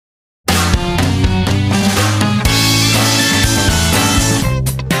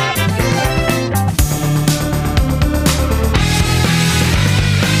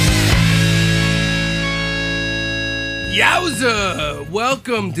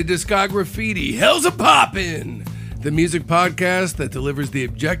Welcome to Discograffiti. Hell's a Poppin', the music podcast that delivers the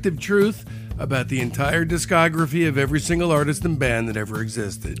objective truth about the entire discography of every single artist and band that ever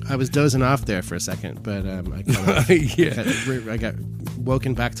existed. I was dozing off there for a second, but I got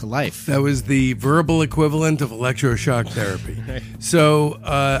woken back to life. That was the verbal equivalent of electroshock therapy. So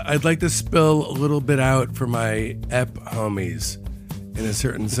I'd like to spill a little bit out for my EP homies in a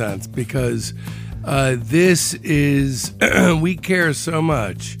certain sense, because this is, we care so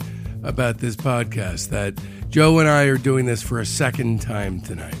much about this podcast that Joe and I are doing this for a second time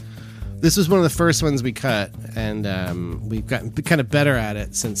tonight. This was one of the first ones we cut, and we've gotten kind of better at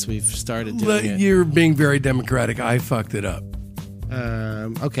it since we've started doing it. You're being very democratic. I fucked it up.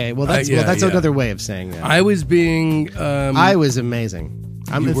 Okay, well that's another way of saying that. I was being. I was amazing.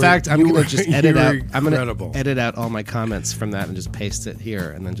 I'm going to just edit out. I'm going to edit out all my comments from that and just paste it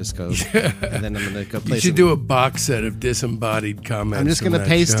here, and then just go. And then I'm going to go play. You should do a box set of disembodied comments. I'm just going to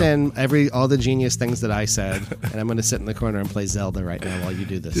paste in all the genius things that I said, and I'm going to sit in the corner and play Zelda right now while you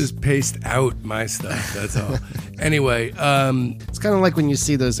do this. Just paste out my stuff. That's all. Anyway, it's kind of like when you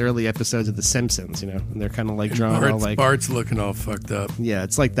see those early episodes of The Simpsons, and they're kind of like drawn all like Bart's looking all fucked up. Yeah,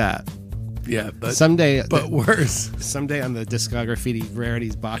 it's like that. Yeah, but worse. Someday on the Discograffiti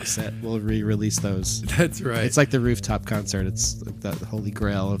Rarities box set, we'll re-release those. That's right. It's like the rooftop concert. It's like the holy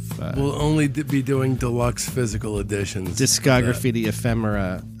grail of. We'll only be doing deluxe physical editions. Discograffiti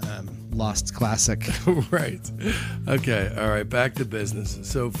ephemera, lost classic. Right. Okay. All right. Back to business.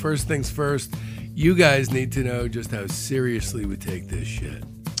 So first things first, you guys need to know just how seriously we take this shit.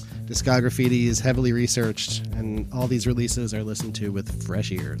 Discograffiti is heavily researched, and all these releases are listened to with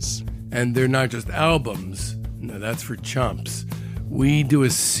fresh ears. And they're not just albums. No, that's for chumps. We do a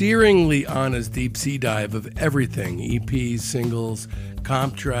searingly honest deep sea dive of everything. EPs, singles,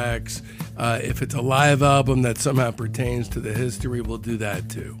 comp tracks. If it's a live album that somehow pertains to the history, we'll do that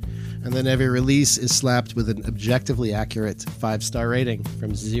too. And then every release is slapped with an objectively accurate 5-star rating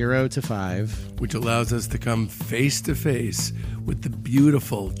from 0 to 5. Which allows us to come face to face with the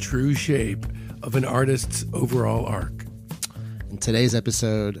beautiful, true shape of an artist's overall arc. In today's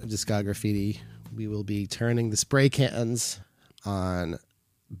episode of Discograffiti, we will be turning the spray cans on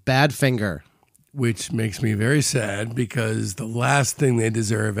Badfinger. Which makes me very sad, because the last thing they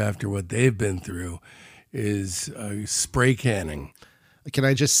deserve after what they've been through is spray canning. Can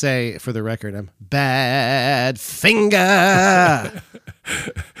I just say, for the record, I'm Badfinger.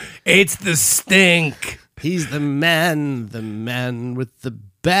 It's the stink. He's the man with the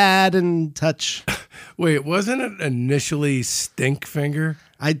bad in touch. Wait, wasn't it initially Stinkfinger?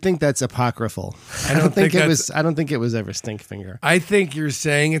 I think that's apocryphal. I don't think it was ever Stinkfinger. I think you're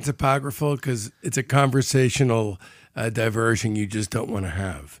saying it's apocryphal because it's a conversational diversion you just don't want to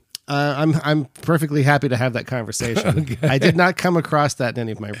have. I'm perfectly happy to have that conversation. Okay. I did not come across that in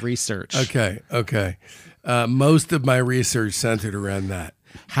any of my research. Okay. Most of my research centered around that.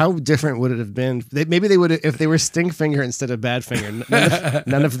 How different would it have been? Maybe they would have, if they were Stinkfinger instead of Badfinger.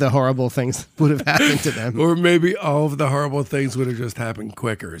 None of the horrible things would have happened to them. Or maybe all of the horrible things would have just happened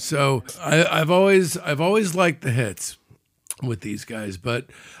quicker. So I've always liked the hits with these guys, but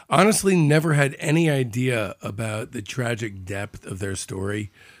honestly never had any idea about the tragic depth of their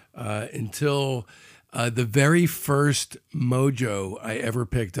story until the very first Mojo I ever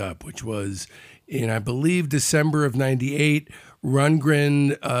picked up, which was in, I believe, December of '98.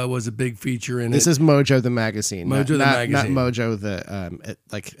 Rundgren was a big feature in it. This is Mojo the magazine. Mojo the magazine. Not Mojo the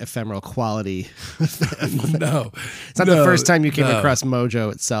like ephemeral quality. No. It's not the first time you came across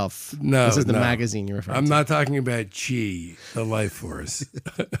Mojo itself. No. This is the magazine you're referring to. I'm not talking about Chi, the life force.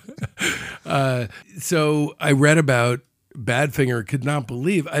 So I read about Badfinger, could not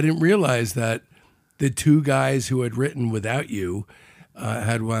believe. I didn't realize that the two guys who had written Without You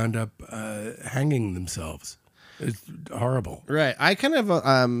had wound up hanging themselves. It's horrible. Right. I kind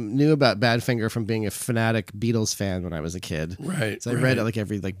of knew about Badfinger from being a fanatic Beatles fan when I was a kid. Right. So I read like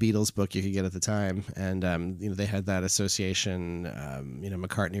every Beatles book you could get at the time, and they had that association.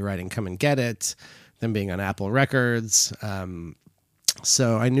 McCartney writing "Come and Get It," them being on Apple Records.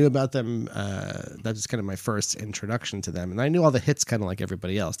 So I knew about them. That was kind of my first introduction to them, and I knew all the hits kind of like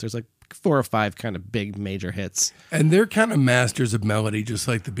everybody else. There's like 4 or 5 kind of big major hits, and they're kind of masters of melody, just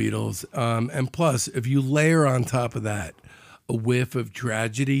like the Beatles. And plus, if you layer on top of that a whiff of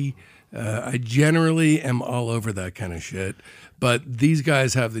tragedy, I generally am all over that kind of shit. But these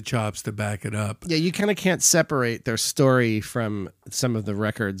guys have the chops to back it up. Yeah, you kind of can't separate their story from some of the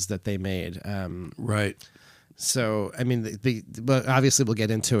records that they made. Right. So, I mean, but obviously we'll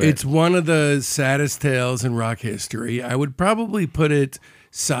get into it. It's one of the saddest tales in rock history. I would probably put it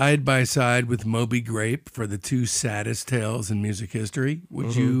side by side with Moby Grape for the two saddest tales in music history.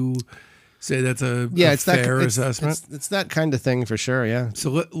 Would you say that's a fair assessment? It's that kind of thing for sure, yeah.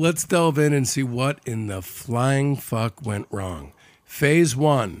 So let's delve in and see what in the flying fuck went wrong. Phase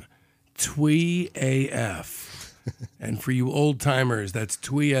 1, Twee AF. And for you old timers, that's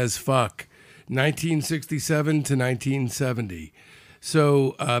Twee as fuck. 1967 to 1970.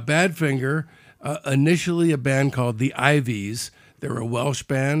 So Badfinger, initially a band called the Ivies. They're a Welsh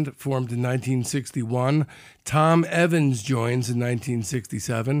band formed in 1961. Tom Evans joins in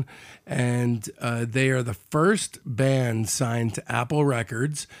 1967, and they are the first band signed to Apple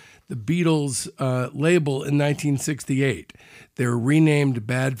Records, the Beatles label, in 1968. They're renamed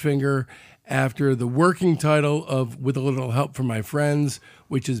Badfinger after the working title of With a Little Help from My Friends,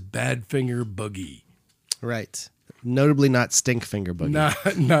 which is Badfinger Boogie. Right. Notably not Stinkfinger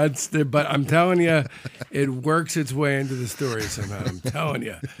Boogie. But I'm telling you, it works its way into the story somehow. I'm telling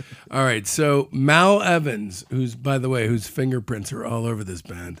you. All right, so Mal Evans, whose fingerprints are all over this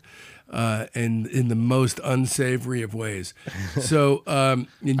band, and in the most unsavory of ways. So I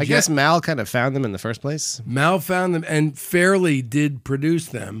guess Mal kind of found them in the first place. Mal found them, and Fairley did produce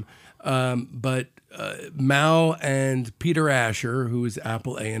them. But Mal and Peter Asher, who is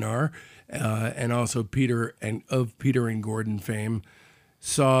Apple A&R, and also Peter and Gordon fame,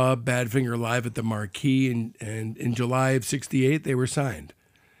 saw Badfinger live at the Marquee, and in July of '68 they were signed.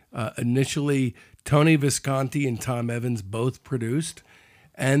 Initially, Tony Visconti and Tom Evans both produced,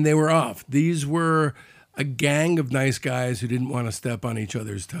 and they were off. These were a gang of nice guys who didn't want to step on each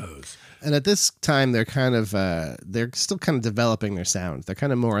other's toes. And at this time, they're kind of they're still kind of developing their sound. They're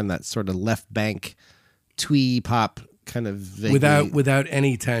kind of more in that sort of left bank twee pop kind of vaguely... without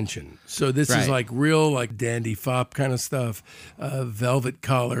any tension. So this is like real like dandy fop kind of stuff, velvet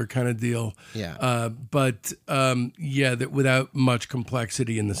collar kind of deal. Yeah. That without much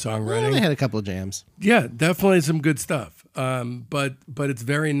complexity in the songwriting. Well, they had a couple of jams. Yeah, definitely some good stuff. But it's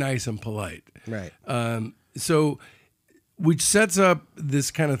very nice and polite. Right. So, which sets up this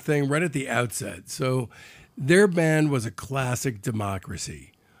kind of thing right at the outset. So, their band was a classic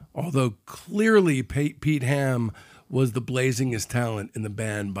democracy, although clearly Pete Ham was the blazingest talent in the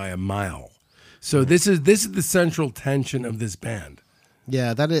band by a mile. So this is the central tension of this band.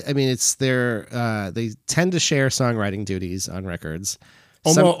 Yeah, it's their they tend to share songwriting duties on records.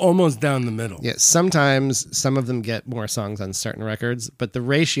 Almost down the middle. Yeah, sometimes some of them get more songs on certain records, but the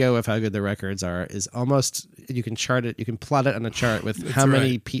ratio of how good the records are is almost, you can chart it, you can plot it on a chart with how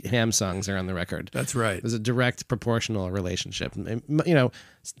many Pete Ham songs are on the record. That's right. There's a direct proportional relationship. You know,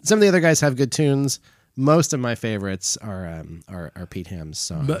 some of the other guys have good tunes. Most of my favorites are Pete Ham's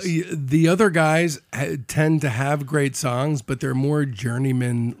songs. But the other guys tend to have great songs, but they're more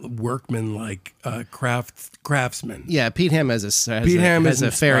journeyman, workman, like craftsmen. Yeah, Pete Ham has a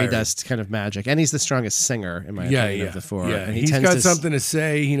fairy dust kind of magic, and he's the strongest singer in my opinion of the four. Yeah, and he's got something to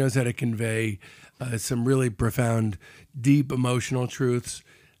say. He knows how to convey some really profound, deep emotional truths.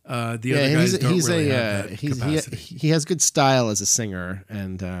 The other guys don't really have that capacity. He has good style as a singer,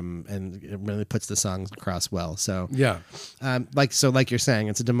 and it really puts the songs across well. So yeah, like you're saying,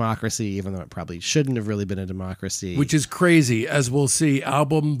 it's a democracy, even though it probably shouldn't have really been a democracy. Which is crazy, as we'll see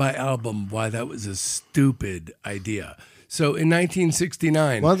album by album, why that was a stupid idea. So in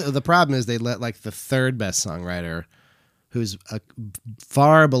 1969, well, the problem is they let like the third best songwriter, who's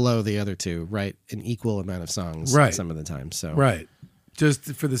far below the other two, write an equal amount of songs some of the time. So right.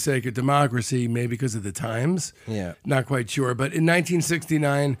 Just for the sake of democracy, maybe because of the times. Yeah. Not quite sure. But in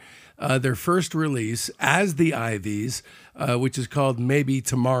 1969, their first release as the Ivies, which is called Maybe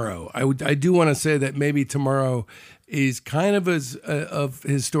Tomorrow. I do want to say that Maybe Tomorrow is kind of of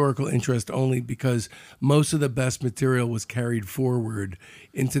historical interest only because most of the best material was carried forward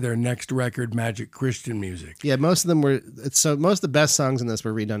into their next record, Magic Christian Music. Yeah, most of them were. So most of the best songs in this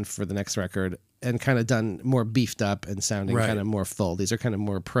were redone for the next record and kind of done more beefed up and sounding kind of more full. These are kind of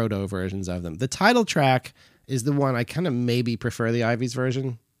more proto versions of them. The title track is the one I kind of maybe prefer the Ivies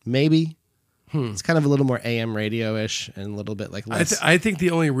version. Maybe. It's kind of a little more AM radio-ish and a little bit like less. I think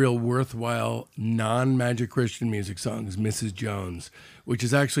the only real worthwhile non-Magic Christian music song is Mrs. Jones, which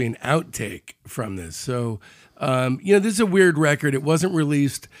is actually an outtake from this. So, this is a weird record. It wasn't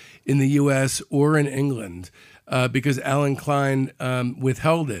released in the U.S. or in England because Alan Klein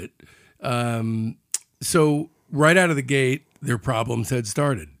withheld it. So right out of the gate, their problems had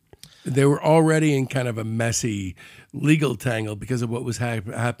started. They were already in kind of a messy legal tangle because of what was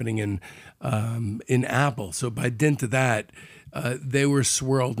happening in Apple. So by dint of that, they were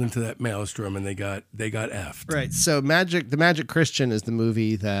swirled into that maelstrom and they got effed. Right. So The Magic Christian is the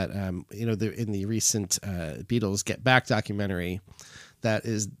movie that in the recent Beatles Get Back documentary. that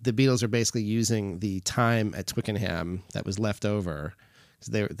is the Beatles are basically using the time at Twickenham that was left over.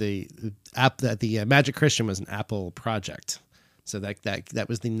 So the Magic Christian was an Apple project, so that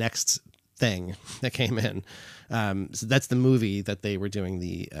was the next thing that came in. So that's the movie that they were doing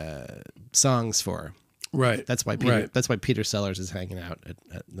the songs for. Right. That's why Peter Sellers is hanging out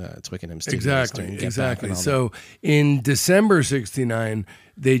at Twickenham Studios. Exactly. So in December '69,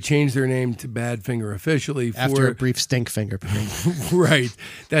 they changed their name to Badfinger officially after a brief stink finger. Right.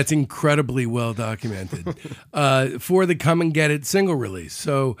 That's incredibly well documented for the Come and Get It single release.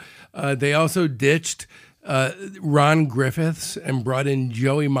 So they also ditched Ron Griffiths and brought in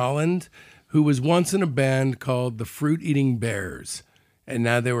Joey Molland, who was once in a band called the Fruit Eating Bears. And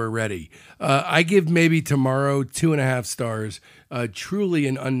now they were ready. I give Maybe Tomorrow 2.5 stars. Truly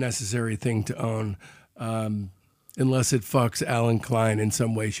an unnecessary thing to own, unless it fucks Alan Klein in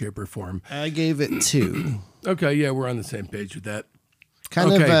some way, shape, or form. I gave it 2. Okay, yeah, we're on the same page with that.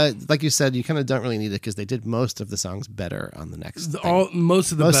 Kind of like you said, you kind of don't really need it because they did most of the songs better on the next.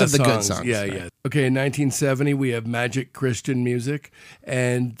 Most of the best songs. Good songs. Yeah, right. Yeah. Okay, in 1970 we have Magic Christian Music,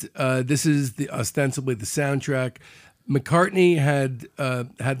 and this is ostensibly the soundtrack. McCartney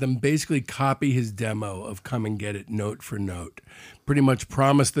had them basically copy his demo of Come and Get It note for note. Pretty much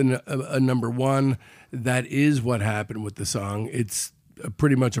promised a number one. That is what happened with the song. It's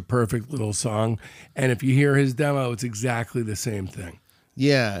pretty much a perfect little song. And if you hear his demo, it's exactly the same thing.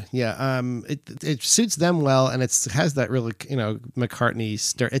 Yeah. It suits them well, and it has that really, McCartney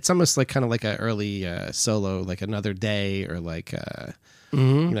stir. It's almost like kind of like an early solo, like Another Day, or like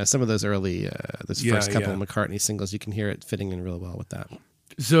some of those early first couple of McCartney singles. You can hear it fitting in real well with that.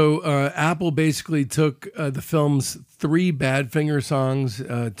 So Apple basically took the film's 3 Badfinger songs,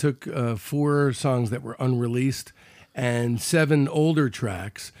 took 4 songs that were unreleased, and 7 older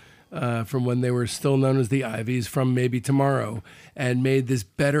tracks from when they were still known as the Ivies from Maybe Tomorrow, and made this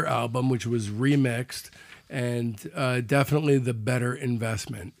better album, which was remixed, and definitely the better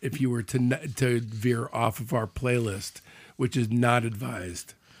investment if you were to veer off of our playlist, which is not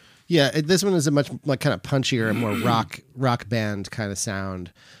advised. Yeah, this one is a much kind of punchier, more rock band kind of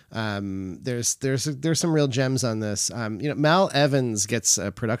sound. There's some real gems on this. Mal Evans gets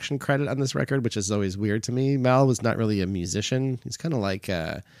a production credit on this record, which is always weird to me. Mal was not really a musician. He's kind of like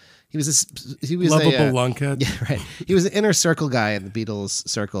he was lovable lunkhead. Yeah, right. He was an inner circle guy in the Beatles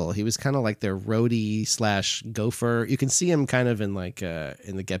circle. He was kind of like their roadie / gopher. You can see him kind of in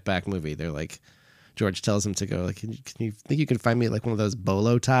in the Get Back movie. They're like, George tells him to go, like, can you think you can find me like one of those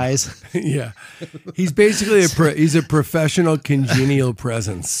bolo ties? Yeah. He's basically he's a professional congenial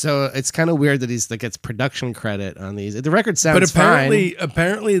presence. So it's kind of weird that he's like gets production credit on these. The record sounds fine.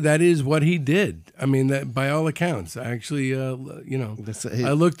 Apparently that is what he did. I mean, that by all accounts. I actually, I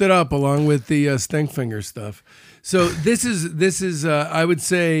looked it up along with the Stinkfinger stuff. So this is I would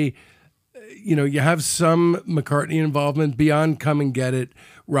say, you have some McCartney involvement beyond Come and Get It.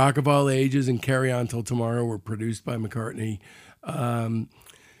 Rock of All Ages and Carry On Till Tomorrow were produced by McCartney.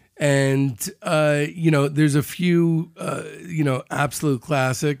 There's a few, absolute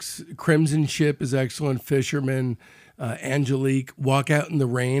classics. Crimson Ship is excellent. Fisherman, Angelique. Walk Out in the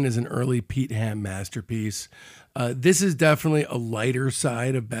Rain is an early Pete Ham masterpiece. This is definitely a lighter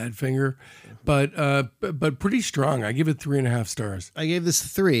side of Badfinger, but pretty strong. I give it 3.5 stars. I gave this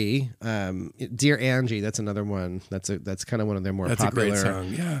 3. Dear Angie, that's another one. That's kind of one of their more popular. That's a great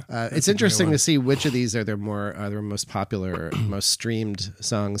song. Yeah, it's interesting to see which of these are their most popular, most streamed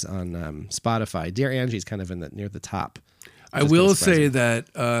songs on Spotify. Dear Angie is kind of near the top. I will say that,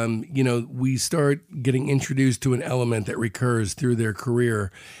 we start getting introduced to an element that recurs through their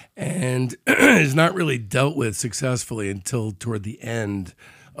career and is not really dealt with successfully until toward the end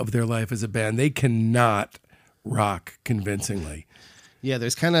of their life as a band. They cannot rock convincingly. Yeah,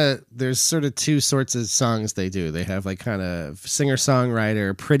 there's sort of 2 sorts of songs they do. They have like kind of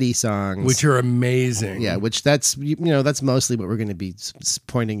singer-songwriter, pretty songs, which are amazing. Yeah, which that's mostly what we're going to be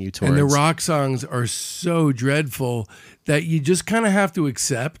pointing you towards. And the rock songs are so dreadful that you just kind of have to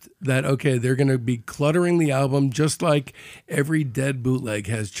accept that, okay, they're going to be cluttering the album just like every dead bootleg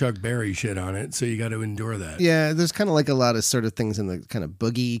has Chuck Berry shit on it. So you got to endure that. Yeah, there's kind of like a lot of sort of things in the kind of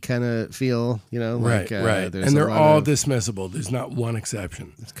boogie kind of feel, Right. And they're all dismissible. There's not one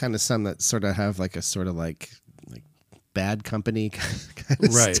exception. There's kind of some that sort of have like a sort of like Bad Company kind of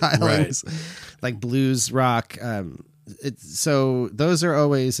stylings, like blues rock. So those are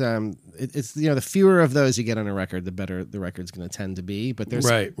always it's the fewer of those you get on a record, the better the record's going to tend to be. But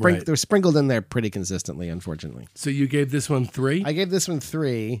they're sprinkled in there pretty consistently, unfortunately. So you gave this one 3? I gave this one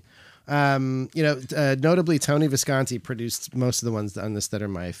 3. Notably, Tony Visconti produced most of the ones on this that are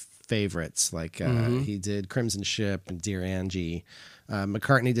my favorites. Like he did Crimson Ship and Dear Angie.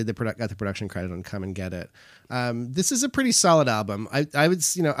 McCartney did got the production credit on Come and Get It. This is a pretty solid album. I would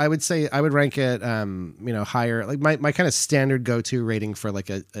say I would rank it higher. Like my kind of standard go-to rating for like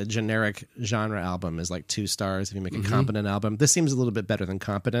a generic genre album is like 2 stars if you make a competent album. This seems a little bit better than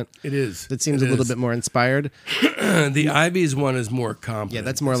competent. It is. It seems a little bit more inspired. The Ivies one is more competent. Yeah,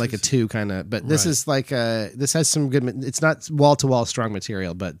 that's more like a 2 kind of. But this is like this has some good. It's not wall-to-wall strong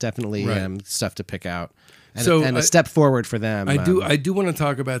material, but definitely stuff to pick out. And a step forward for them. I do want to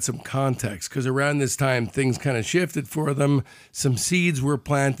talk about some context, because around this time things kind of shifted for them. Some seeds were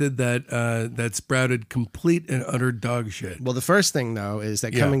planted that sprouted complete and utter dog shit. Well, the first thing though is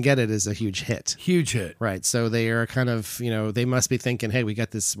that Come and Get It is a huge hit. Huge hit. Right. So they are kind of, they must be thinking, hey, we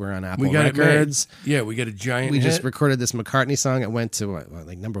got this. We're on Apple Records. Yeah, we got a giant. We hit. just recorded this McCartney song. It went to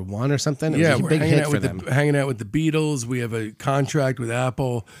like number 1 or something. It was a we're big hanging hit out for them. Hanging out with the Beatles. We have a contract with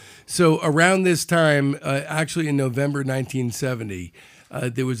Apple. So around this time, actually in November 1970,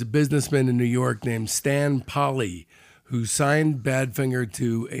 there was a businessman in New York named Stan Polly who signed Badfinger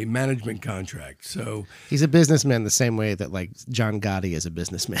to a management contract. So he's a businessman the same way that like John Gotti is a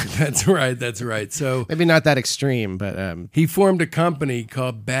businessman. That's right. So maybe not that extreme, but he formed a company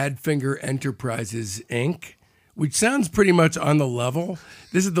called Badfinger Enterprises, Inc., which sounds pretty much on the level.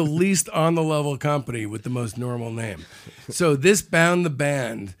 This is the least on the level company with the most normal name. So this bound the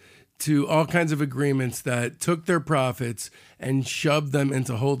band to all kinds of agreements that took their profits and shoved them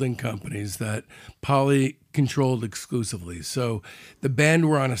into holding companies that Polly controlled exclusively. So the band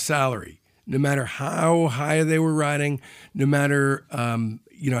were on a salary. No matter how high they were riding, no matter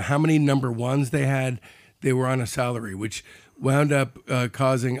how many number ones they had, they were on a salary, which wound up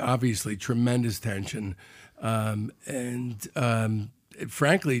causing obviously tremendous tension, and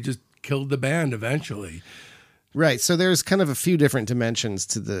frankly just killed the band eventually. Right, so there's kind of a few different dimensions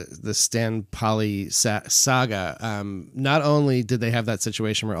to the Stan Polly saga. Not only did they have that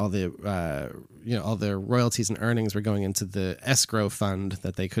situation where all their royalties and earnings were going into the escrow fund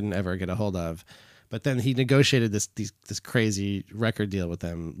that they couldn't ever get a hold of, but then he negotiated this crazy record deal with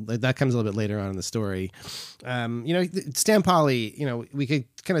them. That comes a little bit later on in the story. Stan Polly, we could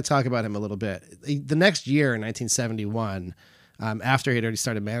kind of talk about him a little bit. The next year, in 1971. After he'd already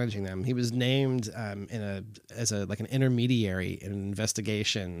started managing them, he was named as an intermediary in an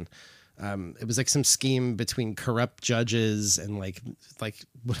investigation. It was like some scheme between corrupt judges and like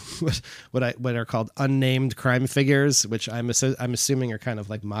what are called unnamed crime figures, which I'm assuming are kind of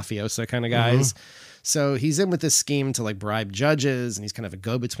like mafioso kind of guys. Mm-hmm. So he's in with this scheme to like bribe judges, and he's kind of a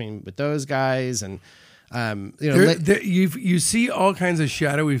go-between with those guys. And you see all kinds of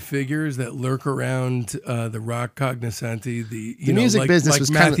shadowy figures that lurk around the rock cognoscenti, the music business, like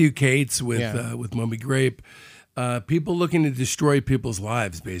was Matthew Cates with Moby Grape. People looking to destroy people's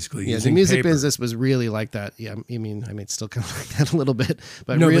lives, basically. Yeah, the music business was really like that. Yeah, it's still kind of like that a little bit.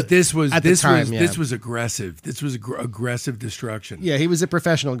 But but this was aggressive. This was aggressive destruction. Yeah, he was a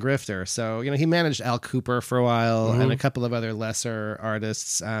professional grifter. So he managed Al Cooper for a while and a couple of other lesser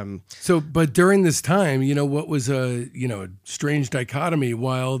artists. But during this time, what was a strange dichotomy.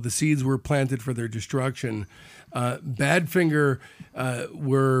 While the seeds were planted for their destruction, Badfinger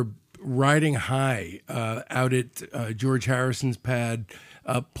were riding high out at George Harrison's pad,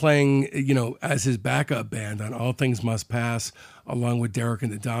 playing, as his backup band on All Things Must Pass, along with Derek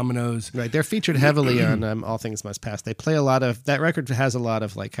and the Dominoes. Right, they're featured heavily on All Things Must Pass. They play a lot of, that record has a lot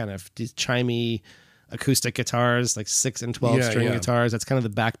of like kind of these chimey acoustic guitars, like 6 and 12 string guitars. That's kind of the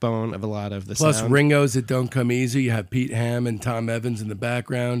backbone of a lot of the Plus sound. Ringo's It Don't Come Easy. You have Pete Ham and Tom Evans in the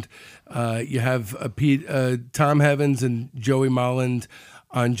background. You have Tom Evans and Joey Molland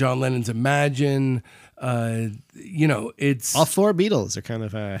on John Lennon's Imagine. It's all 4 Beatles are kind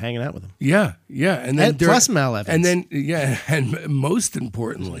of hanging out with him. Yeah. And then plus Mal Evans. And then, and most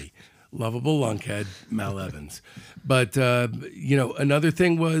importantly, lovable lunkhead Mal Evans. But, another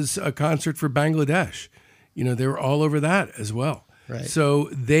thing was a concert for Bangladesh. They were all over that as well. Right. So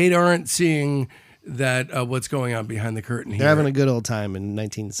they aren't seeing that what's going on behind the curtain here. They're having a good old time in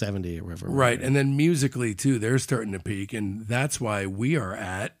 1970 or whatever. Right. And then musically, too, they're starting to peak. And that's why we are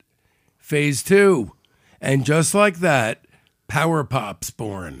at phase 2. And just like that, Power Pop's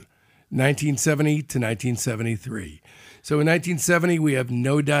born, 1970 to 1973. So in 1970, we have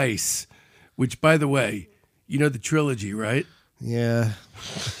No Dice, which, by the way, the trilogy, right? Yeah.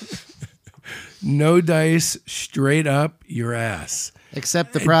 No Dice, Straight Up Your Ass.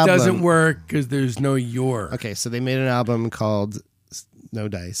 Except the problem. It doesn't work because there's no your. Okay, so they made an album called No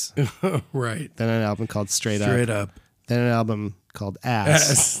Dice. Right. Then an album called Straight Up. Then an album called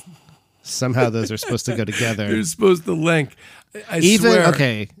Ass. Somehow those are supposed to go together. They're supposed to link. I swear.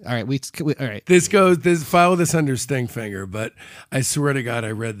 Okay, all right, all right. This file this under Stinkfinger, but I swear to God,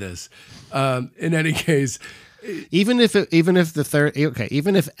 I read this. In any case, Even if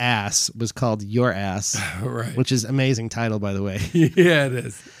ass was called Your Ass, right? which is amazing title, by the way. Yeah, it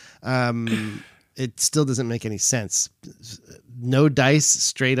is. It still doesn't make any sense. No dice,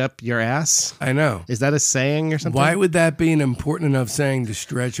 straight up your ass. I know. Is that a saying or something? Why would that be an important enough saying to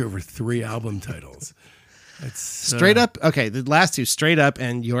stretch over 3 album titles? It's straight up. Okay, the last two, straight up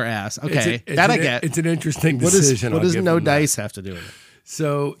and your ass. Okay, I get. It's an interesting decision. What does No Dice have to do with it?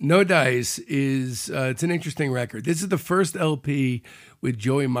 So No Dice is it's an interesting record. This is the first LP with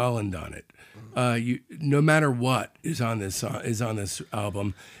Joey Molland on it. No Matter What is on this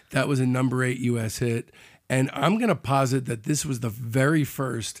album. That was a number 8 U.S. hit, and I'm gonna posit that this was the very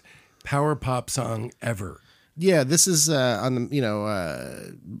first power pop song ever. Yeah, this is on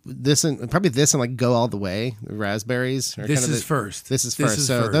the this and probably this and like Go All the Way, the Raspberries. This is first. This is first.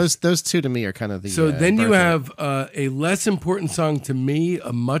 So those two to me are kind of the. So then you have a less important song to me,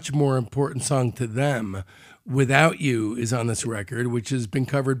 a much more important song to them. Without You is on this record, which has been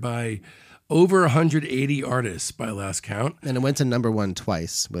covered by over 180 artists by last count. And it went to number 1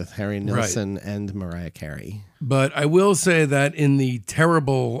 twice with Harry Nilsson and Mariah Carey. But I will say that in the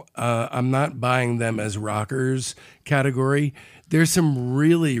terrible, I'm not buying them as rockers category, there's some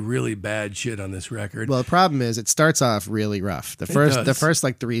really, really bad shit on this record. Well, the problem is it starts off really rough. The first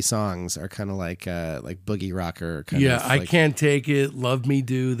like 3 songs are kind of like boogie rocker. I Can't Take It, Love Me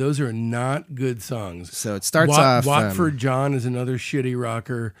Do. Those are not good songs. So it starts off. Watford John is another shitty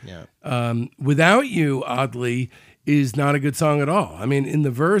rocker. Yeah. Without You, oddly, is not a good song at all. I mean, in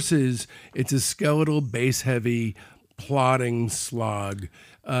the verses, it's a skeletal, bass-heavy, plodding slog.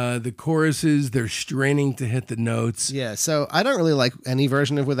 The choruses, they're straining to hit the notes. Yeah, so I don't really like any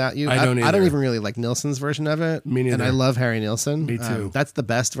version of Without You. I don't either. I don't even really like Nilsson's version of it. Me neither. And I love Harry Nilsson. Me too. That's the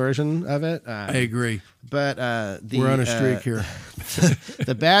best version of it. I agree. But we're on a streak here.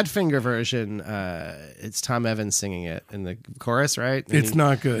 The Badfinger version, it's Tom Evans singing it in the chorus, right? And it's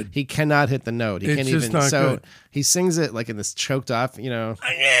not good. He cannot hit the note. It's just not good. He sings it like in this choked off, I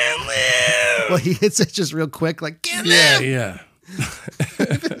can't live. Well, he hits it just real quick, like yeah. Yeah.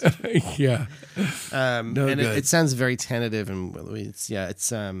 It sounds very tentative and it's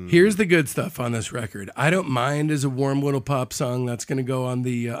Here's the good stuff on this record. I Don't Mind is a warm little pop song that's going to go on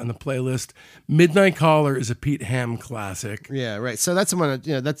the playlist. Midnight Caller is a Pete Ham classic. Yeah, right. So that's one.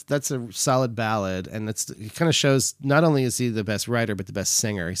 That's a solid ballad, and it kind of shows not only is he the best writer but the best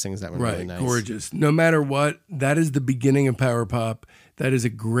singer. He sings that one really nice. Gorgeous. No Matter What, that is the beginning of power pop. That is a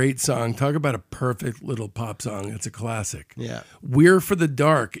great song. Talk about a perfect little pop song. It's a classic. Yeah. We're for the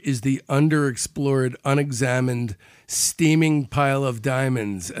Dark is the underexplored, unexamined, steaming pile of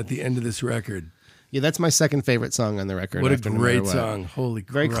diamonds at the end of this record. Yeah, that's my second favorite song on the record. What a great song. Holy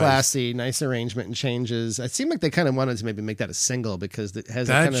crap. Very classy, nice arrangement and changes. It seemed like they kind of wanted to maybe make that a single because it has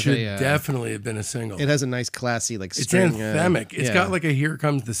definitely have been a single. It has a nice classy it's anthemic. It's got like a Here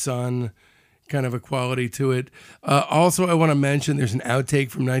Comes the Sun kind of a quality to it. Also, I want to mention there's an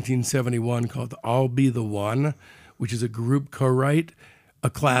outtake from 1971 called I'll Be the One, which is a group co-write, a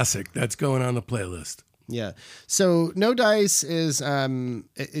classic that's going on the playlist. Yeah. So No Dice is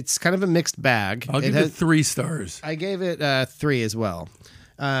it's kind of a mixed bag. I'll give it 3 stars. I gave it 3 as well.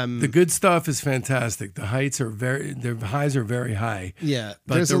 The good stuff is fantastic. The highs are very high. Yeah,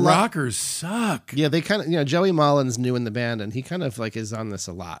 but the rockers suck. Yeah, they kind of Joey Molland's new in the band, and he kind of like is on this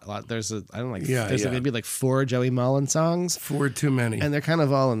a lot. There's maybe like 4 Joey Molland songs. 4 too many, and they're kind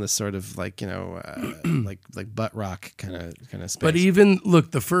of all in this sort of like like butt rock kind of space. But even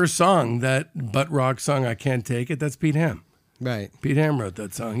look, the first song, that butt rock song, I Can't Take It. That's Pete Ham. Right. Pete Ham wrote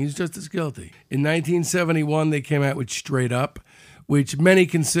that song. He's just as guilty. In 1971, they came out with Straight Up, which many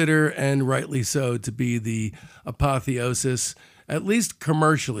consider, and rightly so, to be the apotheosis. At least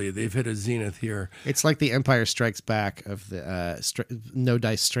commercially, they've hit a zenith here. It's like the Empire Strikes Back of the No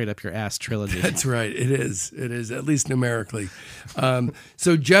Dice Straight Up Your Ass trilogy. That's right. It is. It is, at least numerically.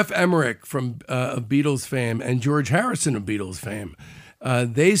 So Jeff Emmerich of Beatles fame and George Harrison of Beatles fame,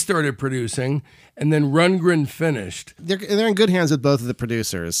 they started producing, and then Rundgren finished. They're in good hands with both of the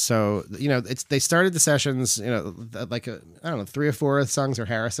producers. So they started the sessions. Like 3 or 4 songs are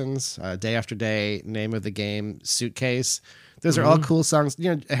Harrison's. Day After Day, Name of the Game, Suitcase. Those are all cool songs.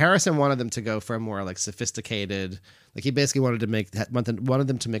 Harrison wanted them to go for a more like sophisticated. Like he basically wanted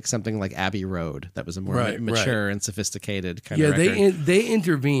them to make something like Abbey Road that was a more mature and sophisticated kind of record. Yeah, they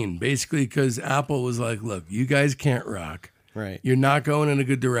intervened basically because Apple was like, "Look, you guys can't rock. Right. You're not going in a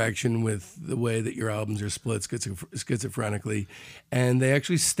good direction with the way that your albums are split schizophrenically." And they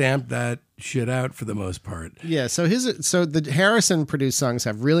actually stamped that shit out for the most part. Yeah, so the Harrison produced songs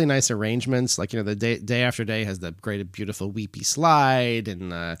have really nice arrangements. Like, the Day After Day has the great, beautiful weepy slide,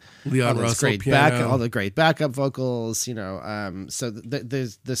 and Leon Russell piano, all the great backup vocals. So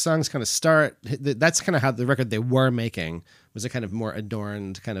the songs kind of start. That's kind of how the record they were making was a kind of more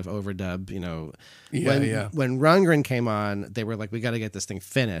adorned kind of overdub. When Rundgren came on, they were like, we got to get this thing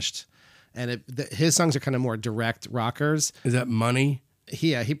finished, and his songs are kind of more direct rockers. Is that Money?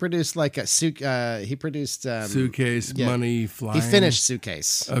 He produced like Suitcase, Money, Flying. He finished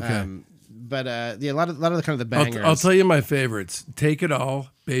Suitcase. Okay. But a lot of the kind of the bangers. I'll tell you my favorites: Take It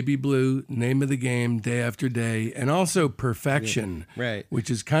All, Baby Blue, Name of the Game, Day After Day, and also Perfection, right? Which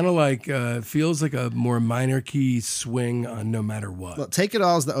is kind of like feels like a more minor key swing on No Matter What. Well, Take It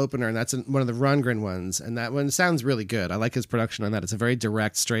All is the opener, and that's one of the Rundgren ones, and that one sounds really good. I like his production on that. It's a very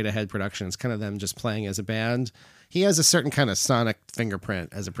direct, straight ahead production. It's kind of them just playing as a band. He has a certain kind of sonic fingerprint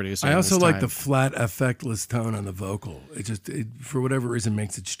as a producer. I also like the flat, effectless tone on the vocal. It for whatever reason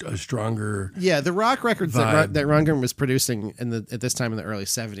makes it a stronger. Yeah, the rock records that Rundgren was producing at this time in the early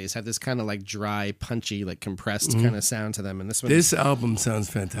 '70s had this kind of like dry, punchy, like compressed kind of sound to them. And this album sounds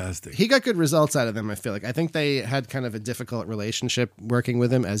fantastic. He got good results out of them. I feel like I think they had kind of a difficult relationship working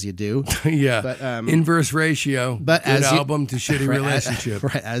with him, as you do. Yeah, but inverse ratio. But good album to shitty relationship.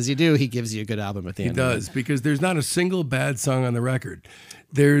 Right, as you do, he gives you a good album at the end. He does, because there's not a single bad song on the record.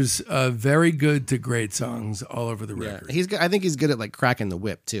 There's very good to great songs all over the record. He's good. I think he's good at like cracking the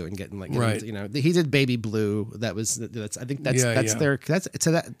whip too and getting like right. He did Baby Blue. I think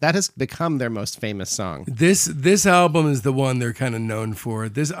that has become their most famous song. This album is the one they're kind of known for.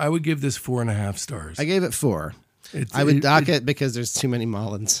 I would give this 4.5 stars. I gave it 4. I would dock it because there's too many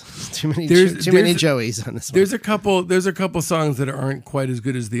Mullins, too many Joeys on this one. There's a couple songs that aren't quite as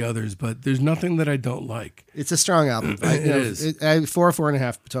good as the others, but there's nothing that I don't like. It's a strong album. It is.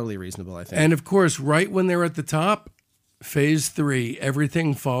 4.5, totally reasonable, I think. And of course, right when they're at the top, Phase 3,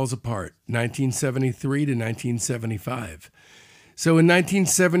 Everything Falls Apart, 1973 to 1975. So in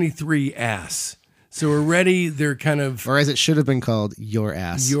 1973, Ass. So already they're kind of... Or as it should have been called, Your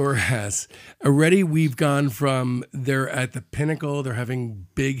Ass. Your Ass. Already we've gone from they're at the pinnacle, they're having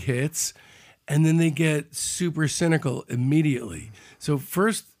big hits, and then they get super cynical immediately. So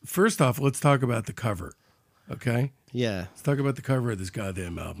first off, let's talk about the cover, okay? Yeah. Let's talk about the cover of this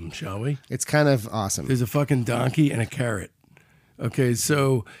goddamn album, shall we? It's kind of awesome. There's a fucking donkey and a carrot. Okay,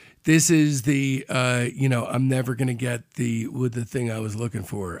 so... This is the, I'm never going to get the thing I was looking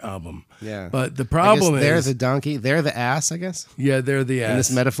for album. Yeah. But the problem is... They're the donkey. They're the ass, I guess. Yeah, they're the ass. In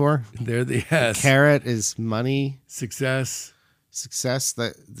this metaphor? They're the ass. The carrot is money. Success.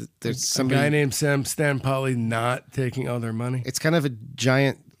 There's somebody... A guy named Stan Polly not taking all their money. It's kind of a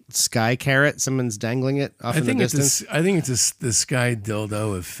giant sky carrot. Someone's dangling it off in the distance. I think it's the sky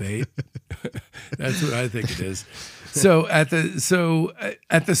dildo of fate. That's what I think it is. So at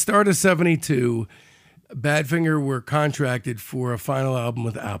the start of '72, Badfinger were contracted for a final album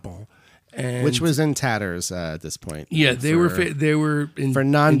with Apple, which was in tatters at this point. Yeah, they were in for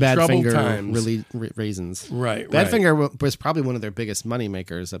non-Badfinger reasons. Right. Badfinger was probably one of their biggest money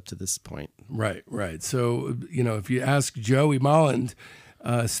makers up to this point. Right. So if you ask Joey Molland,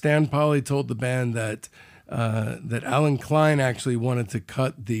 Stan Polly told the band that Alan Klein actually wanted to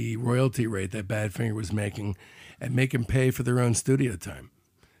cut the royalty rate that Badfinger was making and make them pay for their own studio time.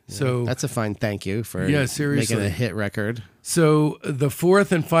 Yeah, so that's a fine thank you for seriously making a hit record. So the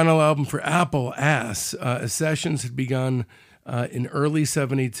fourth and final album for Apple, Ass, sessions had begun in early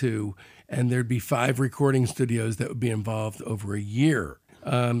 '72, and there'd be 5 recording studios that would be involved over a year.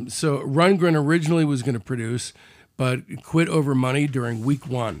 So Rundgren originally was going to produce, but quit over money during week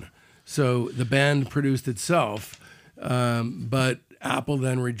 1. So the band produced itself, but Apple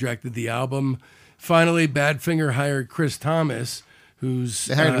then rejected the album. Finally, Badfinger hired Chris Thomas,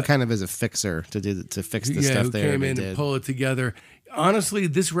 they hired him kind of as a fixer to fix the stuff who they came in did. And pull it together. Honestly,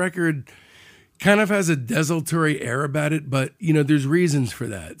 this record kind of has a desultory air about it, but there's reasons for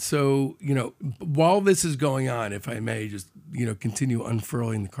that. So while this is going on, if I may just continue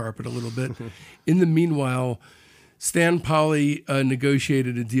unfurling the carpet a little bit. In the meanwhile, Stan Polly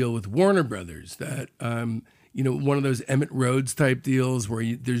negotiated a deal with Warner Brothers that. One of those Emmett Rhodes type deals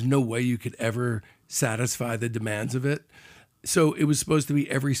where there's no way you could ever satisfy the demands of it. So it was supposed to be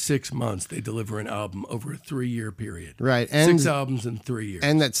every 6 months they deliver an album over a 3-year period. Right, and 6 albums in 3 years.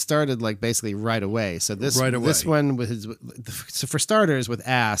 And that started like basically right away. So this this one was so for starters with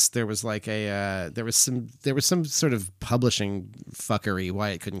Ass, there was like there was some sort of publishing fuckery why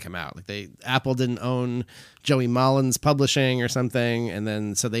it couldn't come out. Like Apple didn't own Joey Molland's publishing or something, and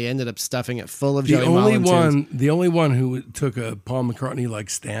then so they ended up stuffing it full of Joey Molland tunes. The only one who took a Paul McCartney like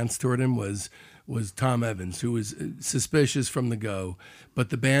stance toward him was Tom Evans, who was suspicious from the go, but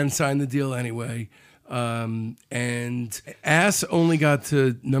the band signed the deal anyway. And Ass only got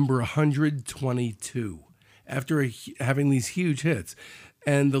to number 122 after having these huge hits.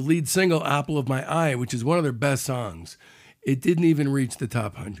 And the lead single, Apple of My Eye, which is one of their best songs, it didn't even reach the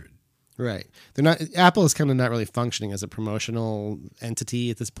top 100. Right. Apple is kind of not really functioning as a promotional entity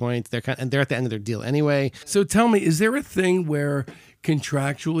at this point. They're at the end of their deal anyway. So tell me, is there a thing where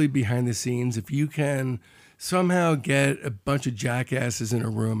contractually behind the scenes, if you can somehow get a bunch of jackasses in a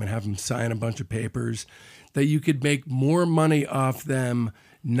room and have them sign a bunch of papers, that you could make more money off them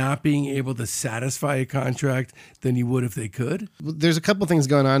not being able to satisfy a contract than you would if they could? There's a couple things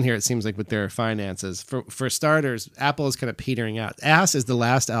going on here, it seems like, with their finances. For starters, Apple is kind of petering out. Ass is the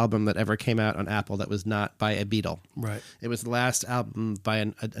last album that ever came out on Apple that was not by a Beatle. Right. It was the last album by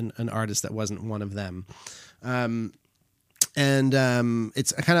an artist that wasn't one of them. And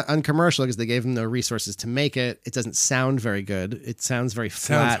it's kind of uncommercial because they gave them no resources to make it. It doesn't sound very good. It sounds very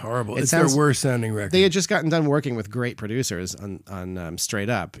flat. Sounds horrible. It's their worst sounding record. They had just gotten done working with great producers on Straight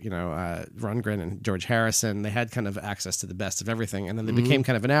Up, Rundgren and George Harrison. They had kind of access to the best of everything, and then they became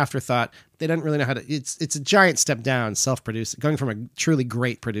kind of an afterthought. They didn't really know how to. It's a giant step down, self-produced, going from a truly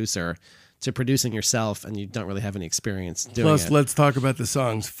great producer to producing yourself, and you don't really have any experience doing it. Plus, let's talk about the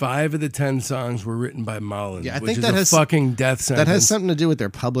songs. 5 of the 10 songs were written by Molland, I which think is that a has fucking death sentence. That has something to do with their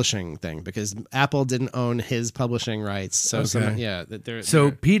publishing thing, because Apple didn't own his publishing rights. So,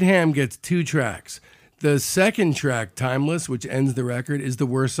 So Pete Ham gets 2 tracks. The second track, Timeless, which ends the record, is the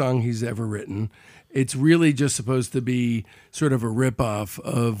worst song he's ever written. It's really just supposed to be sort of a ripoff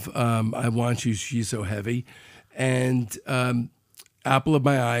of I Want You, She's So Heavy. And Apple of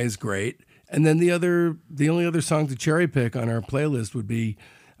My Eye is great. And then the only other song to cherry pick on our playlist would be,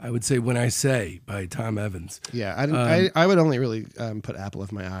 I would say, When I Say by Tom Evans. Yeah, I would only really put Apple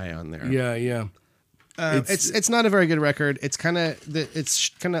of My Eye on there. Yeah. It's not a very good record. It's kind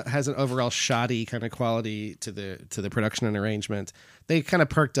of has an overall shoddy kind of quality to the production and arrangement. They kind of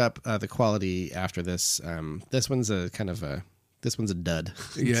perked up the quality after this. This one's a dud.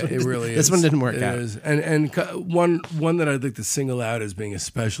 Yeah, it really is. This one didn't work it out. Is. And one that I'd like to single out as being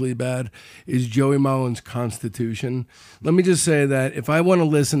especially bad is Joey Molland's Constitution. Let me just say that if I want to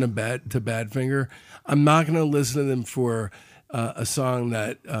listen to Badfinger, I'm not going to listen to them for a song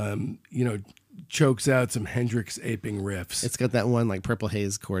that chokes out some Hendrix aping riffs. It's got that one like Purple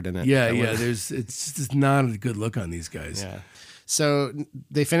Haze chord in it. Yeah. It's just not a good look on these guys. Yeah. So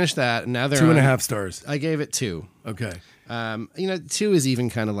they finished that, and now they're 2.5 stars. I gave it 2. Okay. 2 is even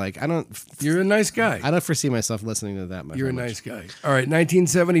kind of like You're a nice guy. I don't foresee myself listening to that much. You're a nice guy. All right,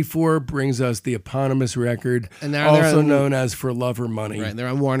 1974 brings us the eponymous record, and also known as For Love or Money. Right, they're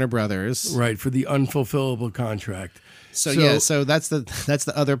on Warner Brothers. Right, for the unfulfillable contract. So that's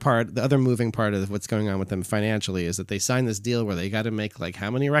the other part, the other moving part of what's going on with them financially is that they signed this deal where they got to make like how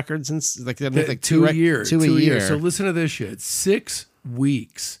many records and like they make like 2 a year. 2 a year. So listen to this shit. 6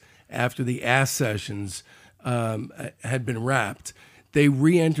 weeks after the Ass sessions had been wrapped, they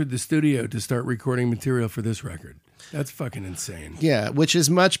re-entered the studio to start recording material for this record. That's fucking insane. Yeah, which is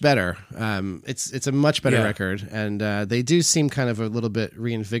much better. It's a much better record, and they do seem kind of a little bit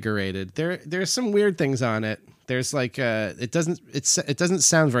reinvigorated. There's some weird things on it. There's like it doesn't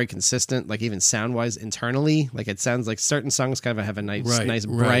sound very consistent, like even sound wise internally. Like it sounds like certain songs kind of have a nice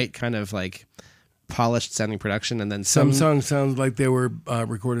bright kind of like polished sounding production, and then some songs sound like they were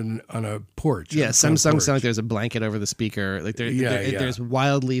recorded on a porch. Yeah, some songs sound like there's a blanket over the speaker. Like there's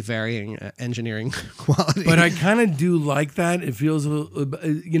wildly varying engineering quality. But I kind of do like that. It feels a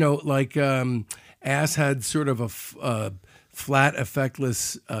little, like Ass had sort of a flat,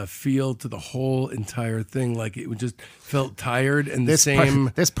 effectless feel to the whole entire thing. Like it just felt tired, and this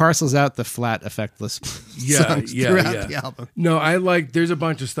parcels out the flat, effectless songs throughout the album. No, there's a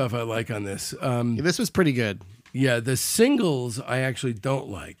bunch of stuff I like on this. This was pretty good. Yeah, the singles I actually don't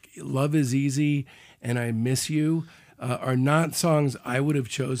like. Love Is Easy and I Miss You are not songs I would have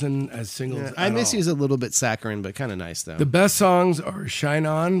chosen as singles. Yeah, I Miss You is a little bit saccharine, but kind of nice though. The best songs are Shine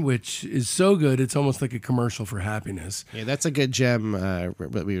On, which is so good it's almost like a commercial for happiness. Yeah, that's a good gem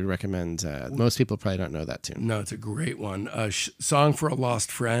that we would recommend. Most people probably don't know that tune. No, it's a great one. Song for a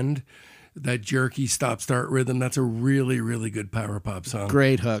Lost Friend. that jerky stop-start rhythm. That's a really, really good power pop song.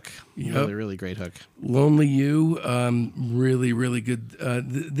 Great hook. Yep. Really, really great hook. Lonely You, really, really good.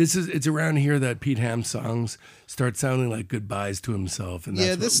 It's around here that Pete Ham songs start sounding like goodbyes to himself. And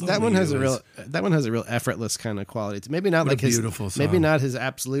that's that one has a real effortless kind of quality. Maybe not like his beautiful song. Maybe not his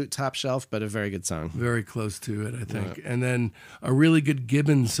absolute top shelf, but a very good song. Very close to it, I think. Yeah. And then a really good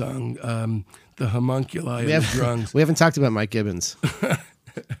Gibbons song, The Homunculi of the Drungs. We haven't talked about Mike Gibbons.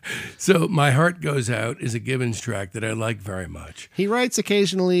 So My Heart Goes Out is a Gibbons track that I like very much. He writes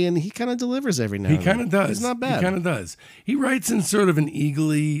occasionally, and he kind of delivers every now and then. He kind of does. He's not bad. He kind of does. He writes in sort of an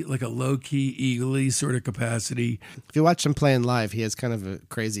eagerly, like a low-key, eagerly sort of capacity. If you watch him playing live, he has kind of a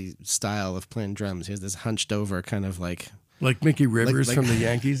crazy style of playing drums. He has this hunched over kind of like Mickey Rivers from the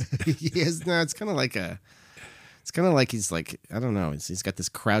Yankees? It's kind of like a... It's kind of like he's like, I don't know. He's got this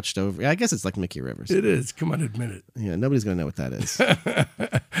crouched over. I guess it's like Mickey Rivers. It is. Come on, admit it. Yeah, nobody's going to know what that is.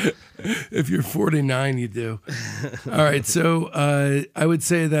 If you're 49, you do. All right. So I would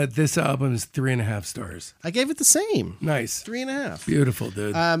say that this album is 3.5 stars. I gave it the same. Nice. 3.5. Beautiful,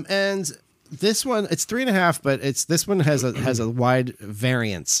 dude. And this one, it's 3.5, but this one has a wide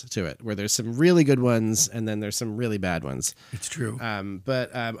variance to it, where there's some really good ones and then there's some really bad ones. It's true.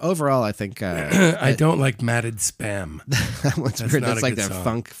 But overall, I think I don't like Matted Spam. That one's weird. That's like their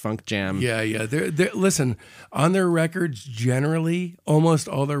funk jam. Yeah. They're, listen, on their records, generally, almost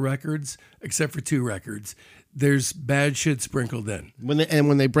all their records, except for 2 records, there's bad shit sprinkled in.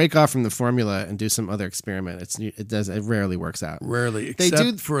 When they break off from the formula and do some other experiment, it rarely works out. Rarely,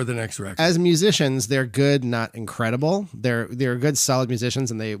 except for the next record. As musicians, they're good, not incredible. They're good, solid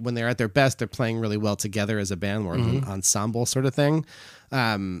musicians, and when they're at their best, they're playing really well together as a band, more of an ensemble sort of thing.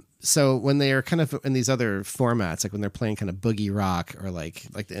 So when they are kind of in these other formats, like when they're playing kind of boogie rock or like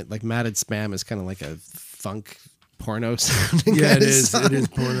Matted Spam is kind of like a funk porno sounding. Yeah, it is. It is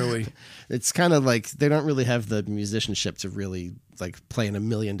porno-y. It's kind of like they don't really have the musicianship to really like play in a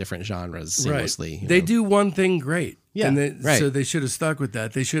million different genres seamlessly. Right. They do one thing great. Yeah, and so they should have stuck with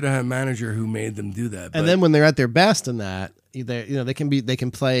that. They should have had a manager who made them do that. And then when they're at their best in that, they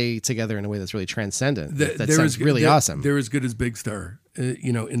can play together in a way that's really transcendent. That sounds really awesome. They're as good as Big Star.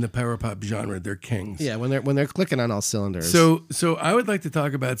 In the power pop genre, they're kings. Yeah, when they're clicking on all cylinders. So I would like to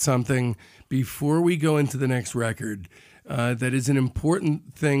talk about something before we go into the next record that is an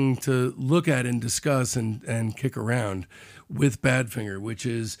important thing to look at and discuss and kick around with Badfinger, which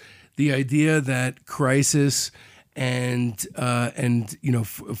is the idea that Crisis and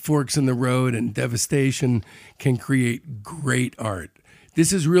Forks in the Road and Devastation can create great art.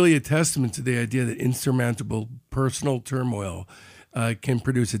 This is really a testament to the idea that insurmountable personal turmoil can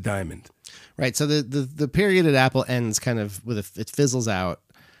produce a diamond. Right. So the period at Apple ends kind of it fizzles out,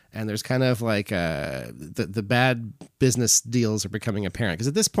 and there's kind of like the bad business deals are becoming apparent, because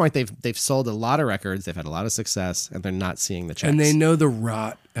at this point they've sold a lot of records, they've had a lot of success, and they're not seeing the checks. And they know the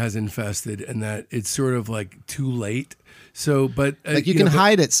rot has infested, and that it's sort of like too late. So, but like you can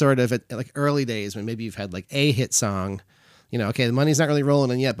hide it sort of at like early days when maybe you've had like a hit song. Okay, the money's not really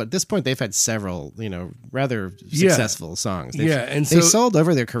rolling in yet, but at this point they've had several, rather successful songs. And they sold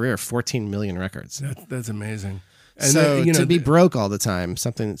over their career 14 million records. That's amazing. And so to be broke all the time,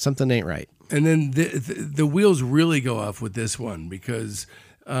 something ain't right. And then the wheels really go off with this one because,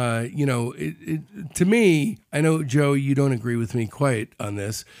 to me, I know, Joe, you don't agree with me quite on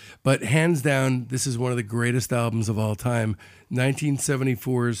this, but hands down, this is one of the greatest albums of all time,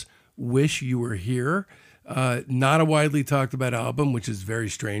 1974's Wish You Were Here. Not a widely talked about album, which is very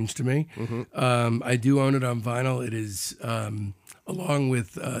strange to me. Mm-hmm. I do own it on vinyl. It is, along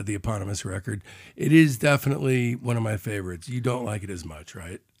with the eponymous record, it is definitely one of my favorites. You don't like it as much,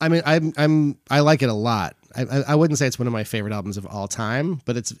 right? I mean, I like it a lot. I wouldn't say it's one of my favorite albums of all time,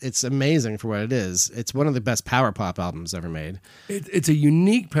 but it's amazing for what it is. It's one of the best power pop albums ever made. It's a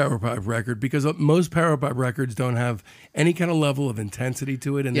unique power pop record because most power pop records don't have any kind of level of intensity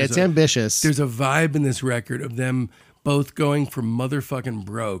to it. And it's ambitious. There's a vibe in this record of them both going for motherfucking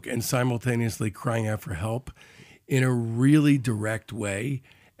broke and simultaneously crying out for help in a really direct way.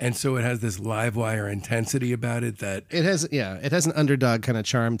 And so it has this live wire intensity about it that it has an underdog kind of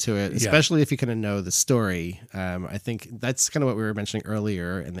charm to it, especially if you kind of know the story. I think that's kind of what we were mentioning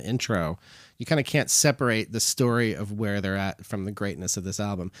earlier in the intro. You kind of can't separate the story of where they're at from the greatness of this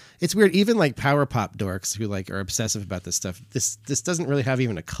album. It's weird, even like power pop dorks who like are obsessive about this stuff. This doesn't really have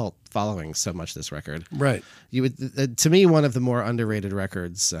even a cult following so much. This record, right? You would to me one of the more underrated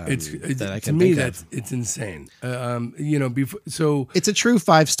records that I can think of. It's insane. Before, so it's a true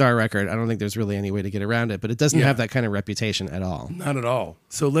 5 5-star record. I don't think there's really any way to get around it, but it doesn't have that kind of reputation at all. Not at all.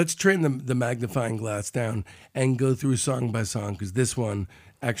 So let's turn the magnifying glass down and go through song by song, because this one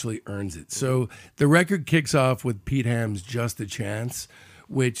actually earns it. So the record kicks off with Pete Ham's Just a Chance,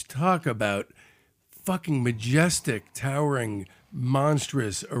 which talk about fucking majestic, towering,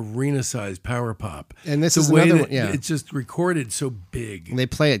 monstrous, arena-sized power pop. And this the is way another that one, yeah. it's just recorded so big. They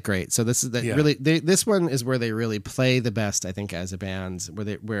play it great. So this is Yeah. really this one is where they really play the best, I think, as a band.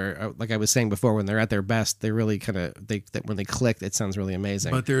 Where like I was saying before, when they're at their best, they really kind of when they click, it sounds really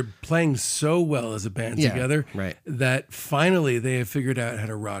amazing. But they're playing so well as a band Yeah, together right. that finally they have figured out how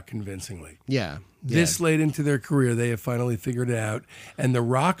to rock convincingly. yeah. This late into their career, they have finally figured it out. And the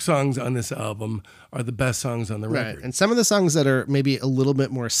rock songs on this album are the best songs on the Right. record. And some of the songs that are maybe a little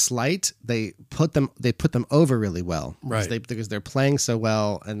bit more slight, they put them over really well. Right. Because they're playing so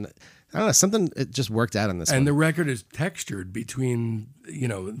well, and I don't know, something it just worked out on this one. And the record is textured between,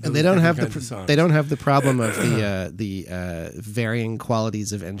 And they don't have the problem of the varying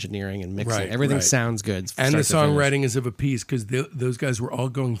qualities of engineering and mixing. Right, Everything right. sounds good. And the start to finish. songwriting is of a piece, because those guys were all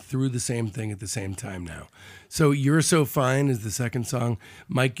going through the same thing at the same time now. So You're So Fine is the second song.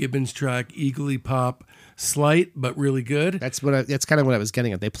 Mike Gibbons' track, Eagerly Pop, slight but really good. That's kind of what I was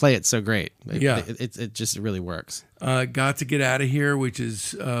getting at. They play it so great. Yeah. It just really works. Got to Get Out of Here, which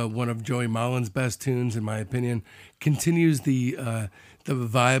is one of Joey Molland's best tunes, in my opinion, continues the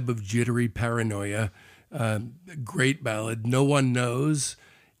vibe of jittery paranoia. Great ballad. No One Knows,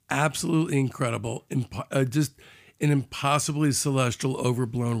 absolutely incredible. Just an impossibly celestial,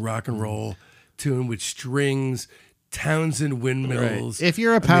 overblown rock and roll tune with strings, Townsend windmills. If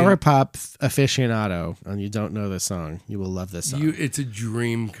you're a power pop aficionado and you don't know this song, you will love this song. It's a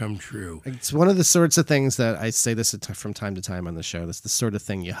dream come true. It's one of the sorts of things that I say this from time to time on the show. That's the sort of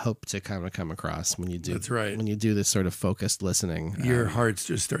thing you hope to kind of come across when you do. That's right. When you do this sort of focused listening, Your heart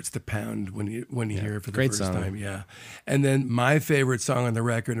just starts to pound when you hear it for the great first song. time. Yeah, and then my favorite song on the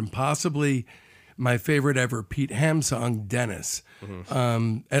record, and possibly my favorite ever Pete Ham song, Dennis.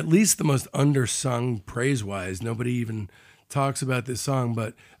 At least the most undersung praise-wise. Nobody even talks about this song,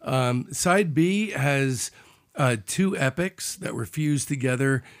 but side B has two epics that were fused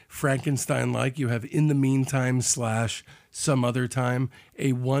together, Frankenstein-like. You have In the Meantime / Some Other Time,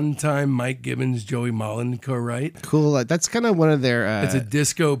 a one-time Mike Gibbons, Joey Molland co-write. cool. That's kind of one of their. It's a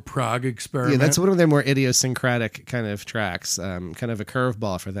disco prog experiment. Yeah, that's one of their more idiosyncratic kind of tracks. Kind of a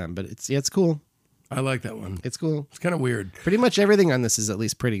curveball for them, but it's cool. I like that one. It's cool. It's kind of weird. Pretty much everything on this is at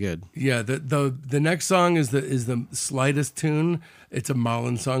least pretty good. Yeah, the next song is the slightest tune. It's a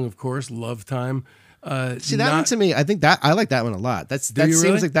Molland song, of course, Love Time. See, that one to me, I think that I like that one a lot. That you seems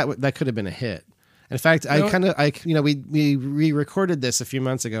really? like that could have been a hit. In fact, we re-recorded this a few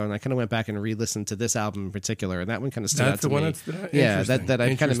months ago, and I kind of went back and re-listened to this album in particular, and that one kind of stood out That's to the one me. that stood out? Yeah, Interesting. that I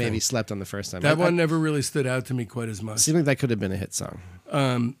kind of Interesting. maybe slept on the first time. That one never really stood out to me quite as much. seemed like that could have been a hit song.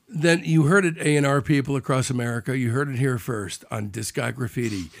 Then you heard it, A&R people across America. You heard it here first on Discog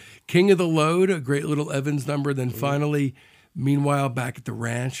Graffiti. King of the Load, a great little Evans number. Then finally, Meanwhile, Back at the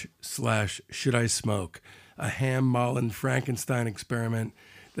Ranch / Should I Smoke? A Ham Molland Frankenstein experiment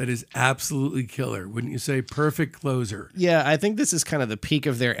that is absolutely killer. Wouldn't you say? Perfect closer. Yeah, I think this is kind of the peak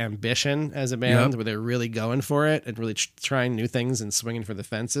of their ambition as a band, Yep. where they're really going for it and really trying new things and swinging for the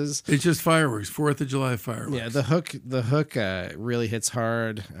fences. It's just fireworks, 4th of July fireworks. Yeah, the hook really hits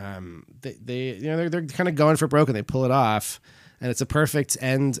hard. They're kind of going for broke and they pull it off, and it's a perfect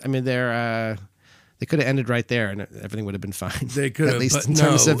end. I mean, they could have ended right there and everything would have been fine. They could have, at least but in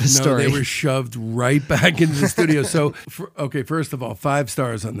terms of his story. they were shoved right back into the studio. So, first of all, 5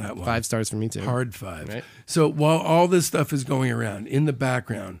 stars on that one. 5 stars for me too. Hard 5. Right. So while all this stuff is going around in the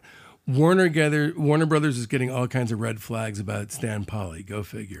background, Warner Brothers is getting all kinds of red flags about Stan Polly, go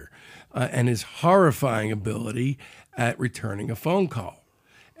figure, and his horrifying ability at returning a phone call.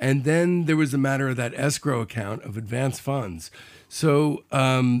 And then there was the matter of that escrow account of advance funds. So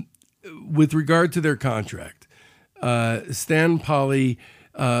with regard to their contract, Stan Polly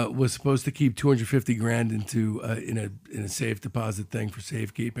was supposed to keep $250,000 into in a safe deposit thing for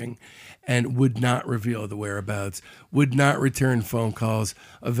safekeeping, and would not reveal the whereabouts. Would not return phone calls.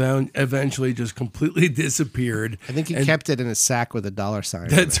 Eventually, just completely disappeared. I think he kept it in a sack with a $sign.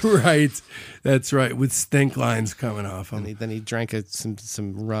 That's right. That's right. With stink lines coming off him. Then he drank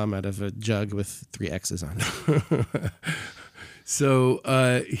some rum out of a jug with 3 X's on it. So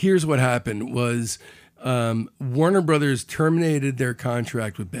here's what happened was Warner Brothers terminated their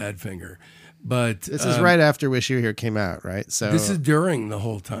contract with Badfinger. But This is right after Wish You Were Here came out, right? So this is during the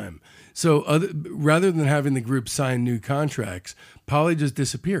whole time. So rather than having the group sign new contracts, Polly just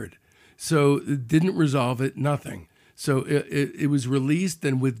disappeared. So it didn't resolve it, nothing. So it was released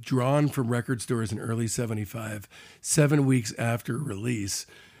and withdrawn from record stores in early '75, 7 weeks after release,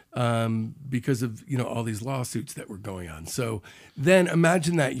 because of all these lawsuits that were going on. So then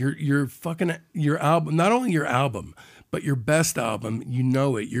imagine that your album, not only your album, but your best album.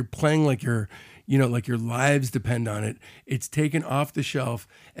 You're playing like like your lives depend on it. It's taken off the shelf,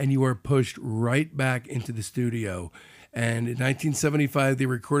 and you are pushed right back into the studio. And in 1975, they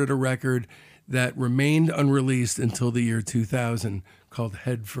recorded a record that remained unreleased until the year 2000 called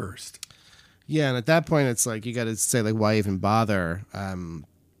Head First. Yeah, and at that point, it's like you got to say, like, why even bother? After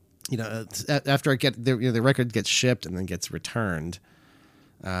the record gets shipped and then gets returned,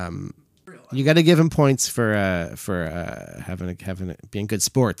 you got to give him points for being good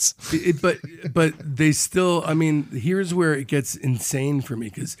sports. But they still, here's where it gets insane for me,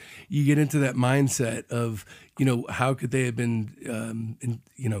 because you get into that mindset of how could they have been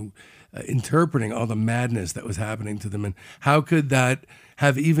interpreting all the madness that was happening to them, and how could that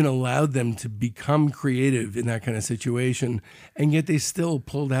have even allowed them to become creative in that kind of situation, and yet they still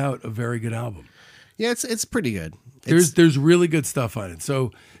pulled out a very good album. Yeah, it's pretty good. There's really good stuff on it.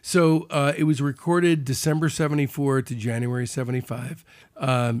 So it was recorded December '74 to January '75,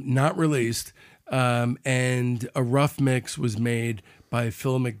 not released, and a rough mix was made by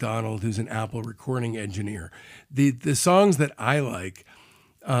Phil McDonald, who's an Apple recording engineer. The songs that I like,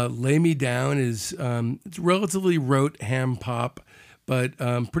 "Lay Me Down" is it's relatively rote ham pop, but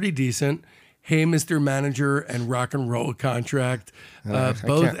pretty decent. "Hey, Mr. Manager" and "Rock and Roll Contract,"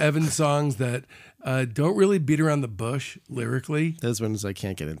 both Evan songs that don't really beat around the bush lyrically. Those ones I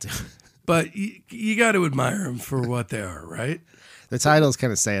can't get into. But you got to admire them for what they are, right? The titles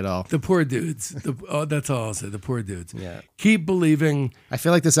kind of say it all. The poor dudes. That's all I'll say. The poor dudes. Yeah. Keep Believing. I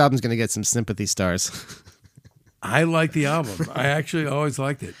feel like this album's going to get some sympathy stars. I like the album. I actually always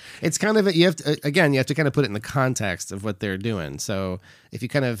liked it. It's kind of you have to kind of put it in the context of what they're doing. So if you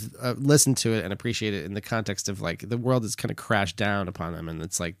kind of listen to it and appreciate it in the context of like the world has kind of crashed down upon them, and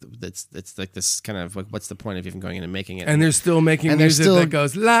it's like this kind of like, what's the point of even going in and making it? And they're still making music that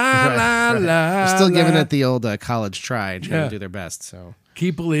goes la la la. They're still giving it the old college try, trying to do their best. So.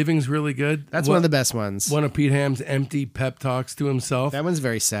 Keep Believing's really good. That's one of the best ones. One of Pete Ham's empty pep talks to himself. That one's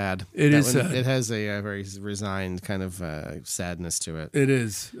very sad. It is sad. It has a very resigned kind of sadness to it. It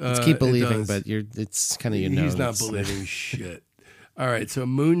is. It's Keep Believing, but it's kind of He's not believing shit. All right, so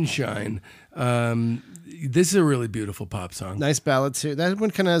Moonshine. This is a really beautiful pop song. Nice ballad too. That one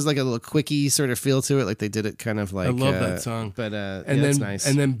kind of has like a little quickie sort of feel to it, like they did it kind of like. I love that song. But it's nice.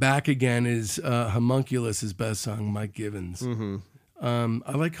 And then Back Again is Homunculus' best song, Mike Givens. Mm-hmm.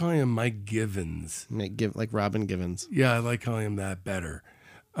 I like calling him Mike Givens. Like Robin Givens. Yeah, I like calling him that better.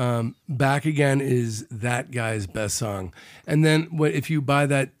 Back Again is that guy's best song. And then if you buy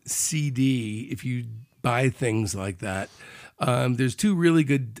that CD, if you buy things like that, there's two really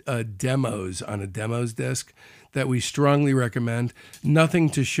good demos on a demos disc that we strongly recommend. Nothing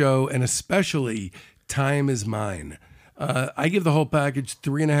to Show, and especially Time Is Mine. I give the whole package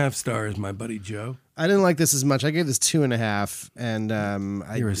 3.5 stars, my buddy Joe. I didn't like this as much. I gave this 2.5, and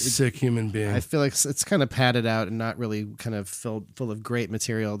you're a sick human being. I feel like it's kind of padded out and not really kind of full of great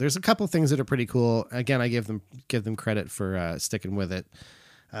material. There's a couple things that are pretty cool. Again, I give them credit for sticking with it,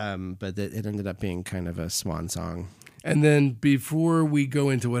 but it ended up being kind of a swan song. And then before we go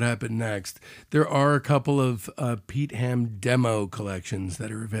into what happened next, there are a couple of Pete Ham demo collections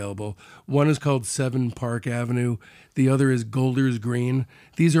that are available. One is called 7 Park Avenue. The other is Golders Green.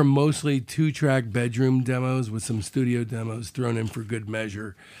 These are mostly 2-track bedroom demos with some studio demos thrown in for good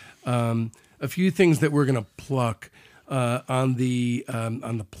measure. A few things that we're going to pluck on the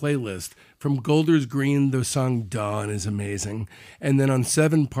playlist. From Golders Green, the song Dawn is amazing. And then on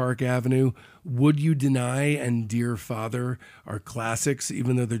 7 Park Avenue, Would You Deny and Dear Father are classics,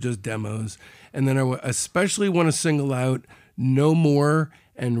 even though they're just demos. And then I especially want to single out No More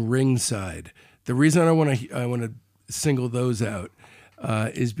and Ringside. The reason I want to single those out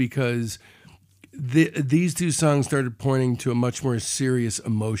is because these two songs started pointing to a much more serious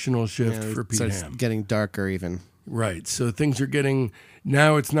emotional shift for Pete Ham. Getting darker even. Right. So things are getting,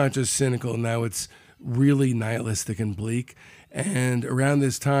 now it's not just cynical, now it's really nihilistic and bleak. And around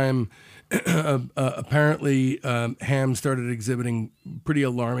this time, apparently Ham started exhibiting pretty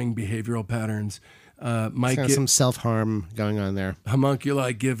alarming behavioral patterns. Some self-harm going on there.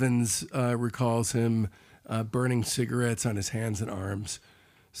 Homunculi Givens recalls him burning cigarettes on his hands and arms,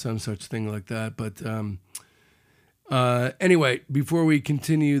 some such thing like that. But anyway, before we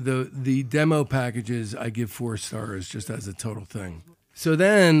continue, the demo packages, I give 4 stars just as a total thing. So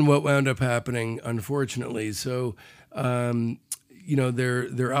then what wound up happening, unfortunately,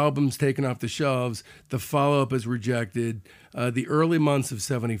 their albums taken off the shelves. The follow-up is rejected. The early months of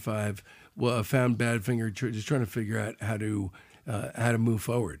 75 found Badfinger just trying to figure out how to move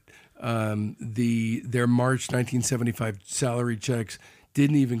forward. Their March 1975 salary checks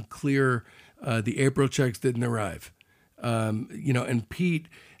didn't even clear. The April checks didn't arrive. And Pete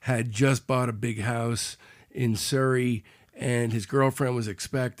had just bought a big house in Surrey, and his girlfriend was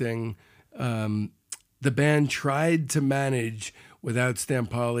expecting. The band tried to manage without Stan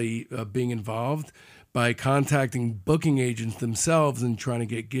Pauli being involved by contacting booking agents themselves and trying to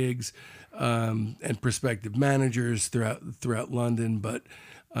get gigs and prospective managers throughout London. But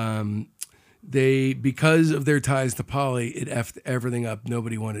because of their ties to Pauli, it effed everything up.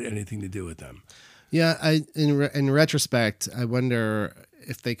 Nobody wanted anything to do with them. Yeah, in retrospect, I wonder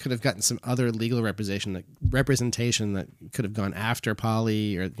if they could have gotten some other legal representation that could have gone after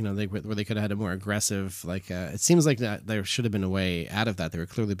Pauli, or where they could have had a more aggressive. It seems like that there should have been a way out of that. They were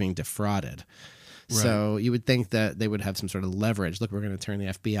clearly being defrauded. Right. So you would think that they would have some sort of leverage. Look, we're going to turn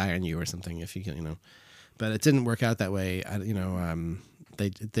the FBI on you or something if you can, But it didn't work out that way.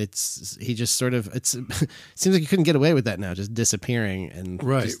 He just sort of it seems like he couldn't get away with that now, just disappearing and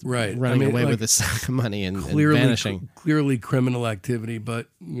running away with this money and vanishing. Clearly criminal activity, but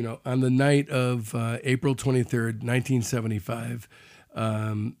on the night of April 23rd, 1975,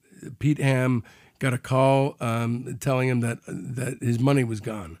 Pete Ham got a call telling him that his money was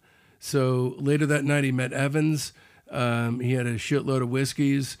gone. So later that night, he met Evans. He had a shitload of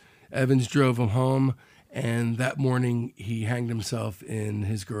whiskeys. Evans drove him home. And that morning, he hanged himself in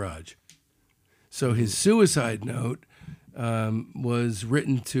his garage. So his suicide note was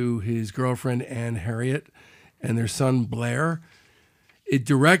written to his girlfriend, Anne Harriet, and their son, Blair. It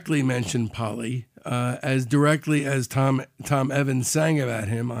directly mentioned Pauli, as directly as Tom Evans sang about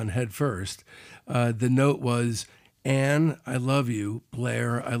him on Head First. The note was, Anne, I love you.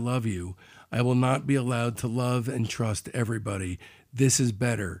 Blair, I love you. I will not be allowed to love and trust everybody. This is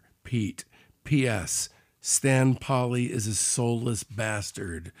better, Pete. P.S. Stan Pauli is a soulless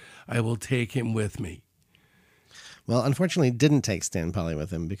bastard. I will take him with me. Well, unfortunately, didn't take Stan Pauli with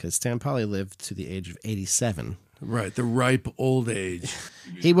him because Stan Pauli lived to the age of 87. Right, the ripe old age.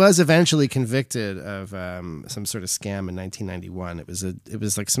 He was eventually convicted of some sort of scam in 1991. It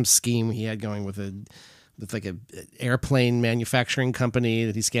was like some scheme he had going with like a airplane manufacturing company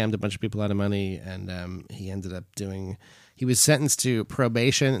that he scammed a bunch of people out of money, and he ended up doing. He was sentenced to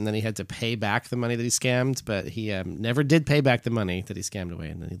probation, and then he had to pay back the money that he scammed, but he never did pay back the money that he scammed away,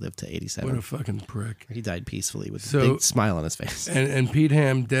 and then he lived to 87. What a fucking prick. He died peacefully with a big smile on his face. And Pete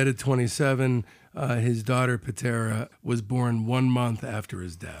Ham, dead at 27, his daughter, Patera, was born 1 month after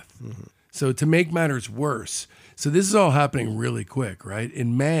his death. Mm-hmm. So to make matters worse, so this is all happening really quick, right?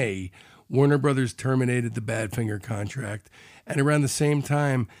 In May, Warner Brothers terminated the Badfinger contract, and around the same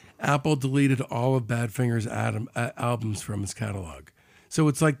time, Apple deleted all of Badfinger's albums from its catalog. So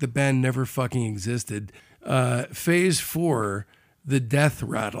it's like the band never fucking existed. Phase 4, The Death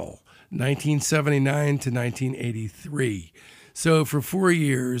Rattle, 1979 to 1983. So for 4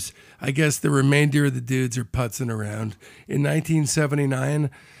 years, I guess the remainder of the dudes are putzing around. In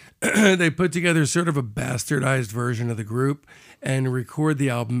 1979, they put together sort of a bastardized version of the group and record the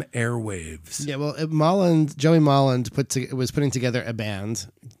album Airwaves. Yeah, well, Joey Molland was putting together a band,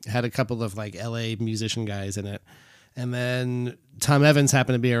 had a couple of like LA musician guys in it, and then Tom Evans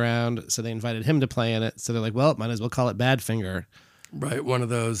happened to be around, so they invited him to play in it. So they're like, well, might as well call it Badfinger. Right, one of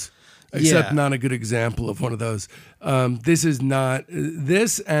those. Except not a good example of one of those. This and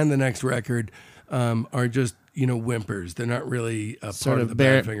the next record are just whimpers. They're not really a part of the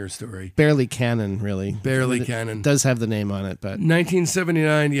Badfinger story. Barely canon, really. Barely canon. It does have the name on it, but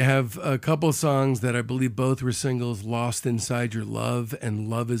 1979, you have a couple songs that I believe both were singles, Lost Inside Your Love and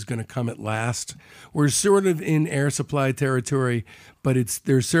Love Is Gonna Come at Last. We're sort of in Air Supply territory, but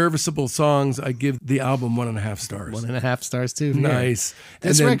they're serviceable songs. I give the album 1.5 stars. 1.5 stars too. Nice.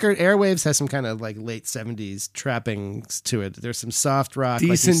 This record, Airwaves, has some kind of like late 70s trappings to it. There's some soft rock,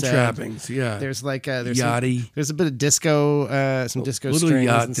 decent like trappings. Yeah. There's like yachty. There's a bit of disco, some disco little strings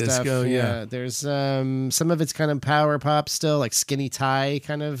yacht and disco, stuff. Yeah. There's some of it's kind of power pop still, like Skinny Tie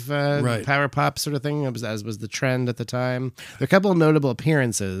kind of power pop sort of thing, as was the trend at the time. There are a couple of notable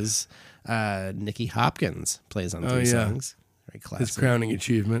appearances. Nicky Hopkins plays on 3 songs. Very classic. His crowning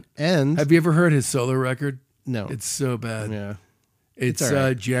achievement. And have you ever heard his solo record? No. It's so bad. Yeah. It's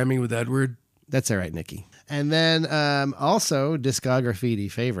right. Jamming with Edward. That's all right, Nicky. And then also Discography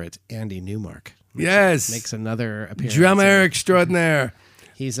favorite, Andy Newmark. Yes. Makes another appearance. Drummer extraordinaire.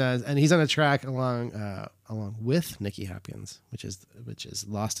 He's on a track along with Nicky Hopkins, which is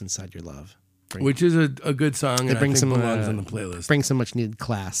Lost Inside Your Love. which is a good song. And brings I think some belongs on the playlist. Brings some much needed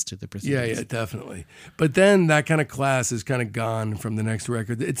class to the proceedings. Yeah, definitely. But then that kind of class is kind of gone from the next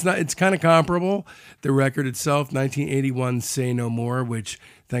record. It's not. It's kind of comparable. The record itself, 1981, "Say No More," which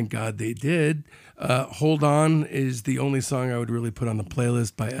thank God they did. "Hold On" is the only song I would really put on the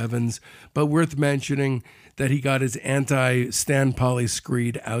playlist by Evans. But worth mentioning that he got his anti-Stan Polly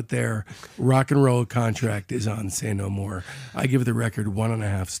screed out there. Rock and Roll Contract is on "Say No More." I give the record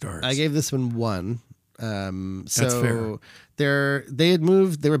 1.5 stars. I gave this one 1. That's fair. They had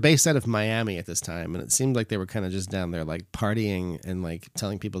moved. They were based out of Miami at this time, and it seemed like they were kind of just down there, like partying and like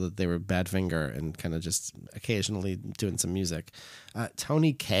telling people that they were Badfinger, and kind of just occasionally doing some music.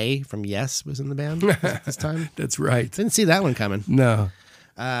 Tony Kaye from Yes was in the band at this time. That's right. Didn't see that one coming. No.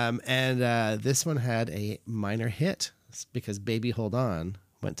 And this one had a minor hit because "Baby Hold On"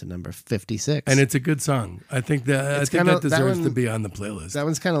 went to number 56, and it's a good song. I think that deserves to be on the playlist. That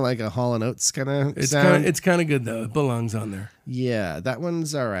one's kind of like a Hall and Oates kind of sound. It's kind of good though. It belongs on there. Yeah, that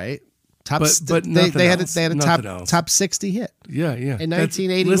one's all right. But they had a top 60 hit. Yeah. In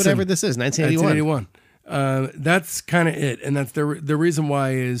 1980, whatever this is, 1981. That's kind of it, and that's the reason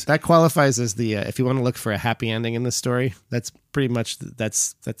why is that qualifies as the if you want to look for a happy ending in this story, that's pretty much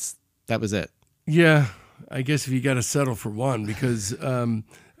that was it. Yeah, I guess if you got to settle for one, because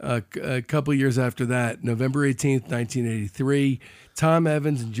a couple years after that, November 18th, 1983, Tom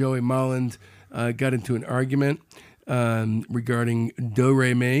Evans and Joey Molland got into an argument regarding Do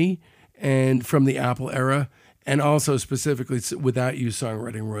Re Mi and from the Apple era, and also specifically Without You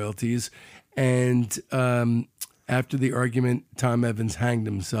songwriting royalties. And after the argument, Tom Evans hanged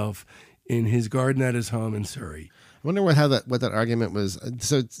himself in his garden at his home in Surrey. I wonder what that argument was.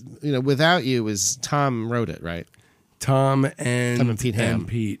 So, Without You was Tom wrote it, right? Tom and Pete Ham. And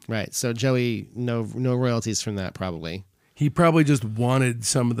Pete. Right. So Joey, no royalties from that probably. He probably just wanted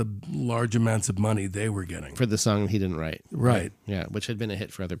some of the large amounts of money they were getting. For the song he didn't write. Right. Yeah, which had been a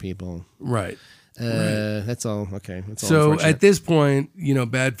hit for other people. Right. That's all. Okay. That's all. So at this point,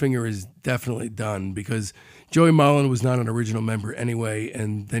 Badfinger is definitely done because Joey Molland was not an original member anyway,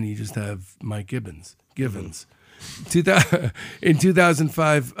 and then you just have Mike Gibbons. In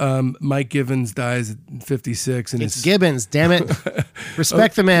 2005, Mike Gibbons dies at 56, and it's Gibbons. Damn it!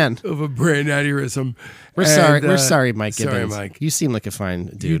 Respect the man of a brain aneurysm. We're sorry. We're sorry, Mike Gibbons. Sorry, Mike. You seem like a fine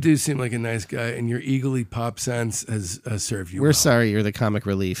dude. You do seem like a nice guy, and your eagerly pop sense has served you. We're well. sorry. You're the comic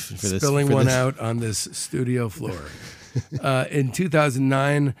relief for this. Spilling one out on this studio floor. In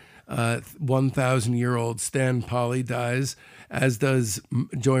 2009, 1,000-year-old Stan Polly dies, as does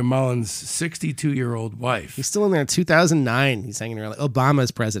Joey Molland's 62-year-old wife. He's still in there in 2009. He's hanging around like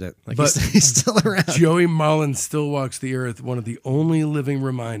Obama's president. But he's still around. Joey Molland still walks the earth, one of the only living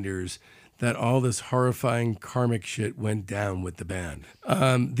reminders that all this horrifying karmic shit went down with the band.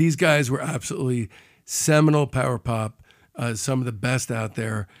 These guys were absolutely seminal power pop, some of the best out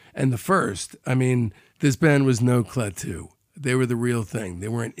there. And the first, this band was no Klaatu. They were the real thing. They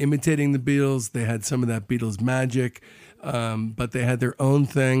weren't imitating the Beatles. They had some of that Beatles magic, but they had their own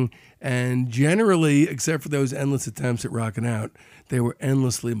thing. And generally, except for those endless attempts at rocking out, they were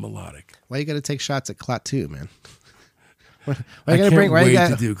endlessly melodic. Why you got to take shots at Klaatu, man? Why you got to bring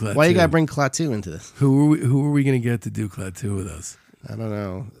Klaatu into this? Who are we going to get to do Klaatu with us? I don't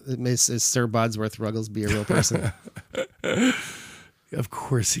know. Is Sir Bodsworth Rugglesby a real person? Of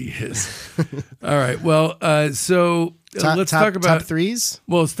course he is. All right. Well, let's talk about top threes.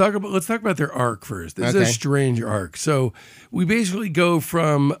 Well, let's talk about their arc first. This is a strange arc. So we basically go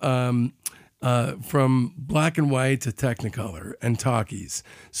from black and white to Technicolor and talkies.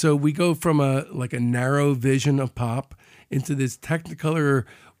 So we go from a narrow vision of pop into this Technicolor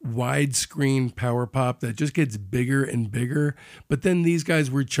widescreen power pop that just gets bigger and bigger. But then these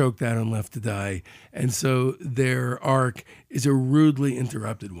guys were choked out and left to die. And so their arc is a rudely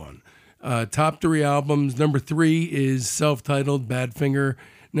interrupted one. Top 3 albums. Number 3 is self-titled Badfinger.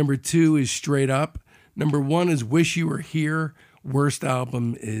 Number 2 is Straight Up. Number 1 is Wish You Were Here. Worst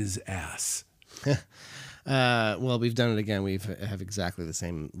album is Ass. Well, we've done it again. We have exactly the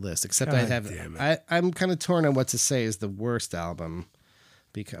same list, except I'm kind of torn on what to say is the worst album.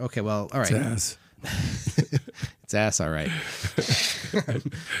 All right. It's Ass. It's Ass, all right.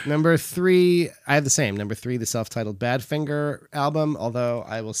 Number 3, I have the same. Number 3, the self-titled Badfinger album, although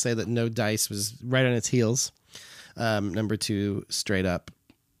I will say that No Dice was right on its heels. Number 2, Straight Up.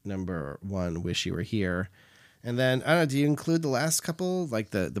 Number 1, Wish You Were Here. And then, I don't know, do you include the last couple, like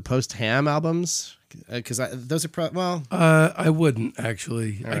the post-Ham albums? Because those are I wouldn't,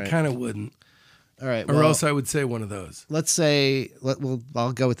 actually. Right. I kind of wouldn't. All right. Or else I would say one of those. Let's say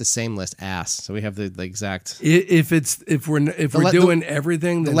I'll go with the same list. Ass. So we have the exact. If we're doing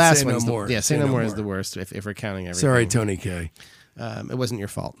everything, then the last say one no is more. Say no more is the worst if we're counting everything. Sorry, Tony K. It wasn't your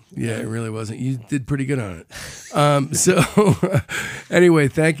fault. Yeah, it really wasn't. You did pretty good on it. So anyway,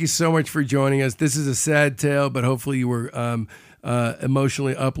 thank you so much for joining us. This is a sad tale, but hopefully you were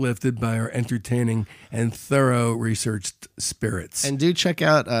emotionally uplifted by our entertaining and thorough researched spirits. And do check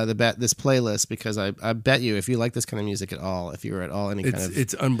out this playlist, because I bet you if you like this kind of music at all, if you're at all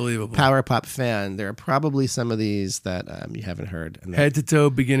it's unbelievable power pop fan, there are probably some of these that you haven't heard. Head to toe,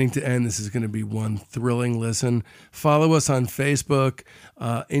 beginning to end, this is going to be one thrilling listen. Follow us on Facebook,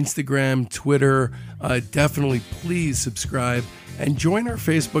 Instagram, Twitter. Definitely please subscribe and join our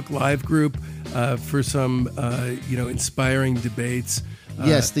Facebook Live group for some inspiring debates.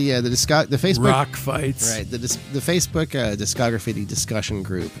 Yes, the Facebook rock fights. Right, the Facebook Discography discussion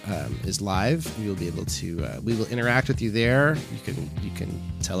group is live. You'll be able to. We will interact with you there. You can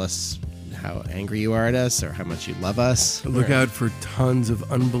tell us how angry you are at us or how much you love us. Look out for tons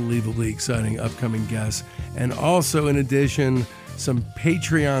of unbelievably exciting upcoming guests, and also in addition, some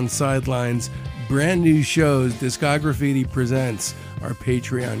Patreon sidelines, brand new shows. Discography presents our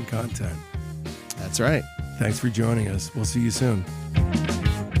Patreon content. That's right. Thanks for joining us. We'll see you soon.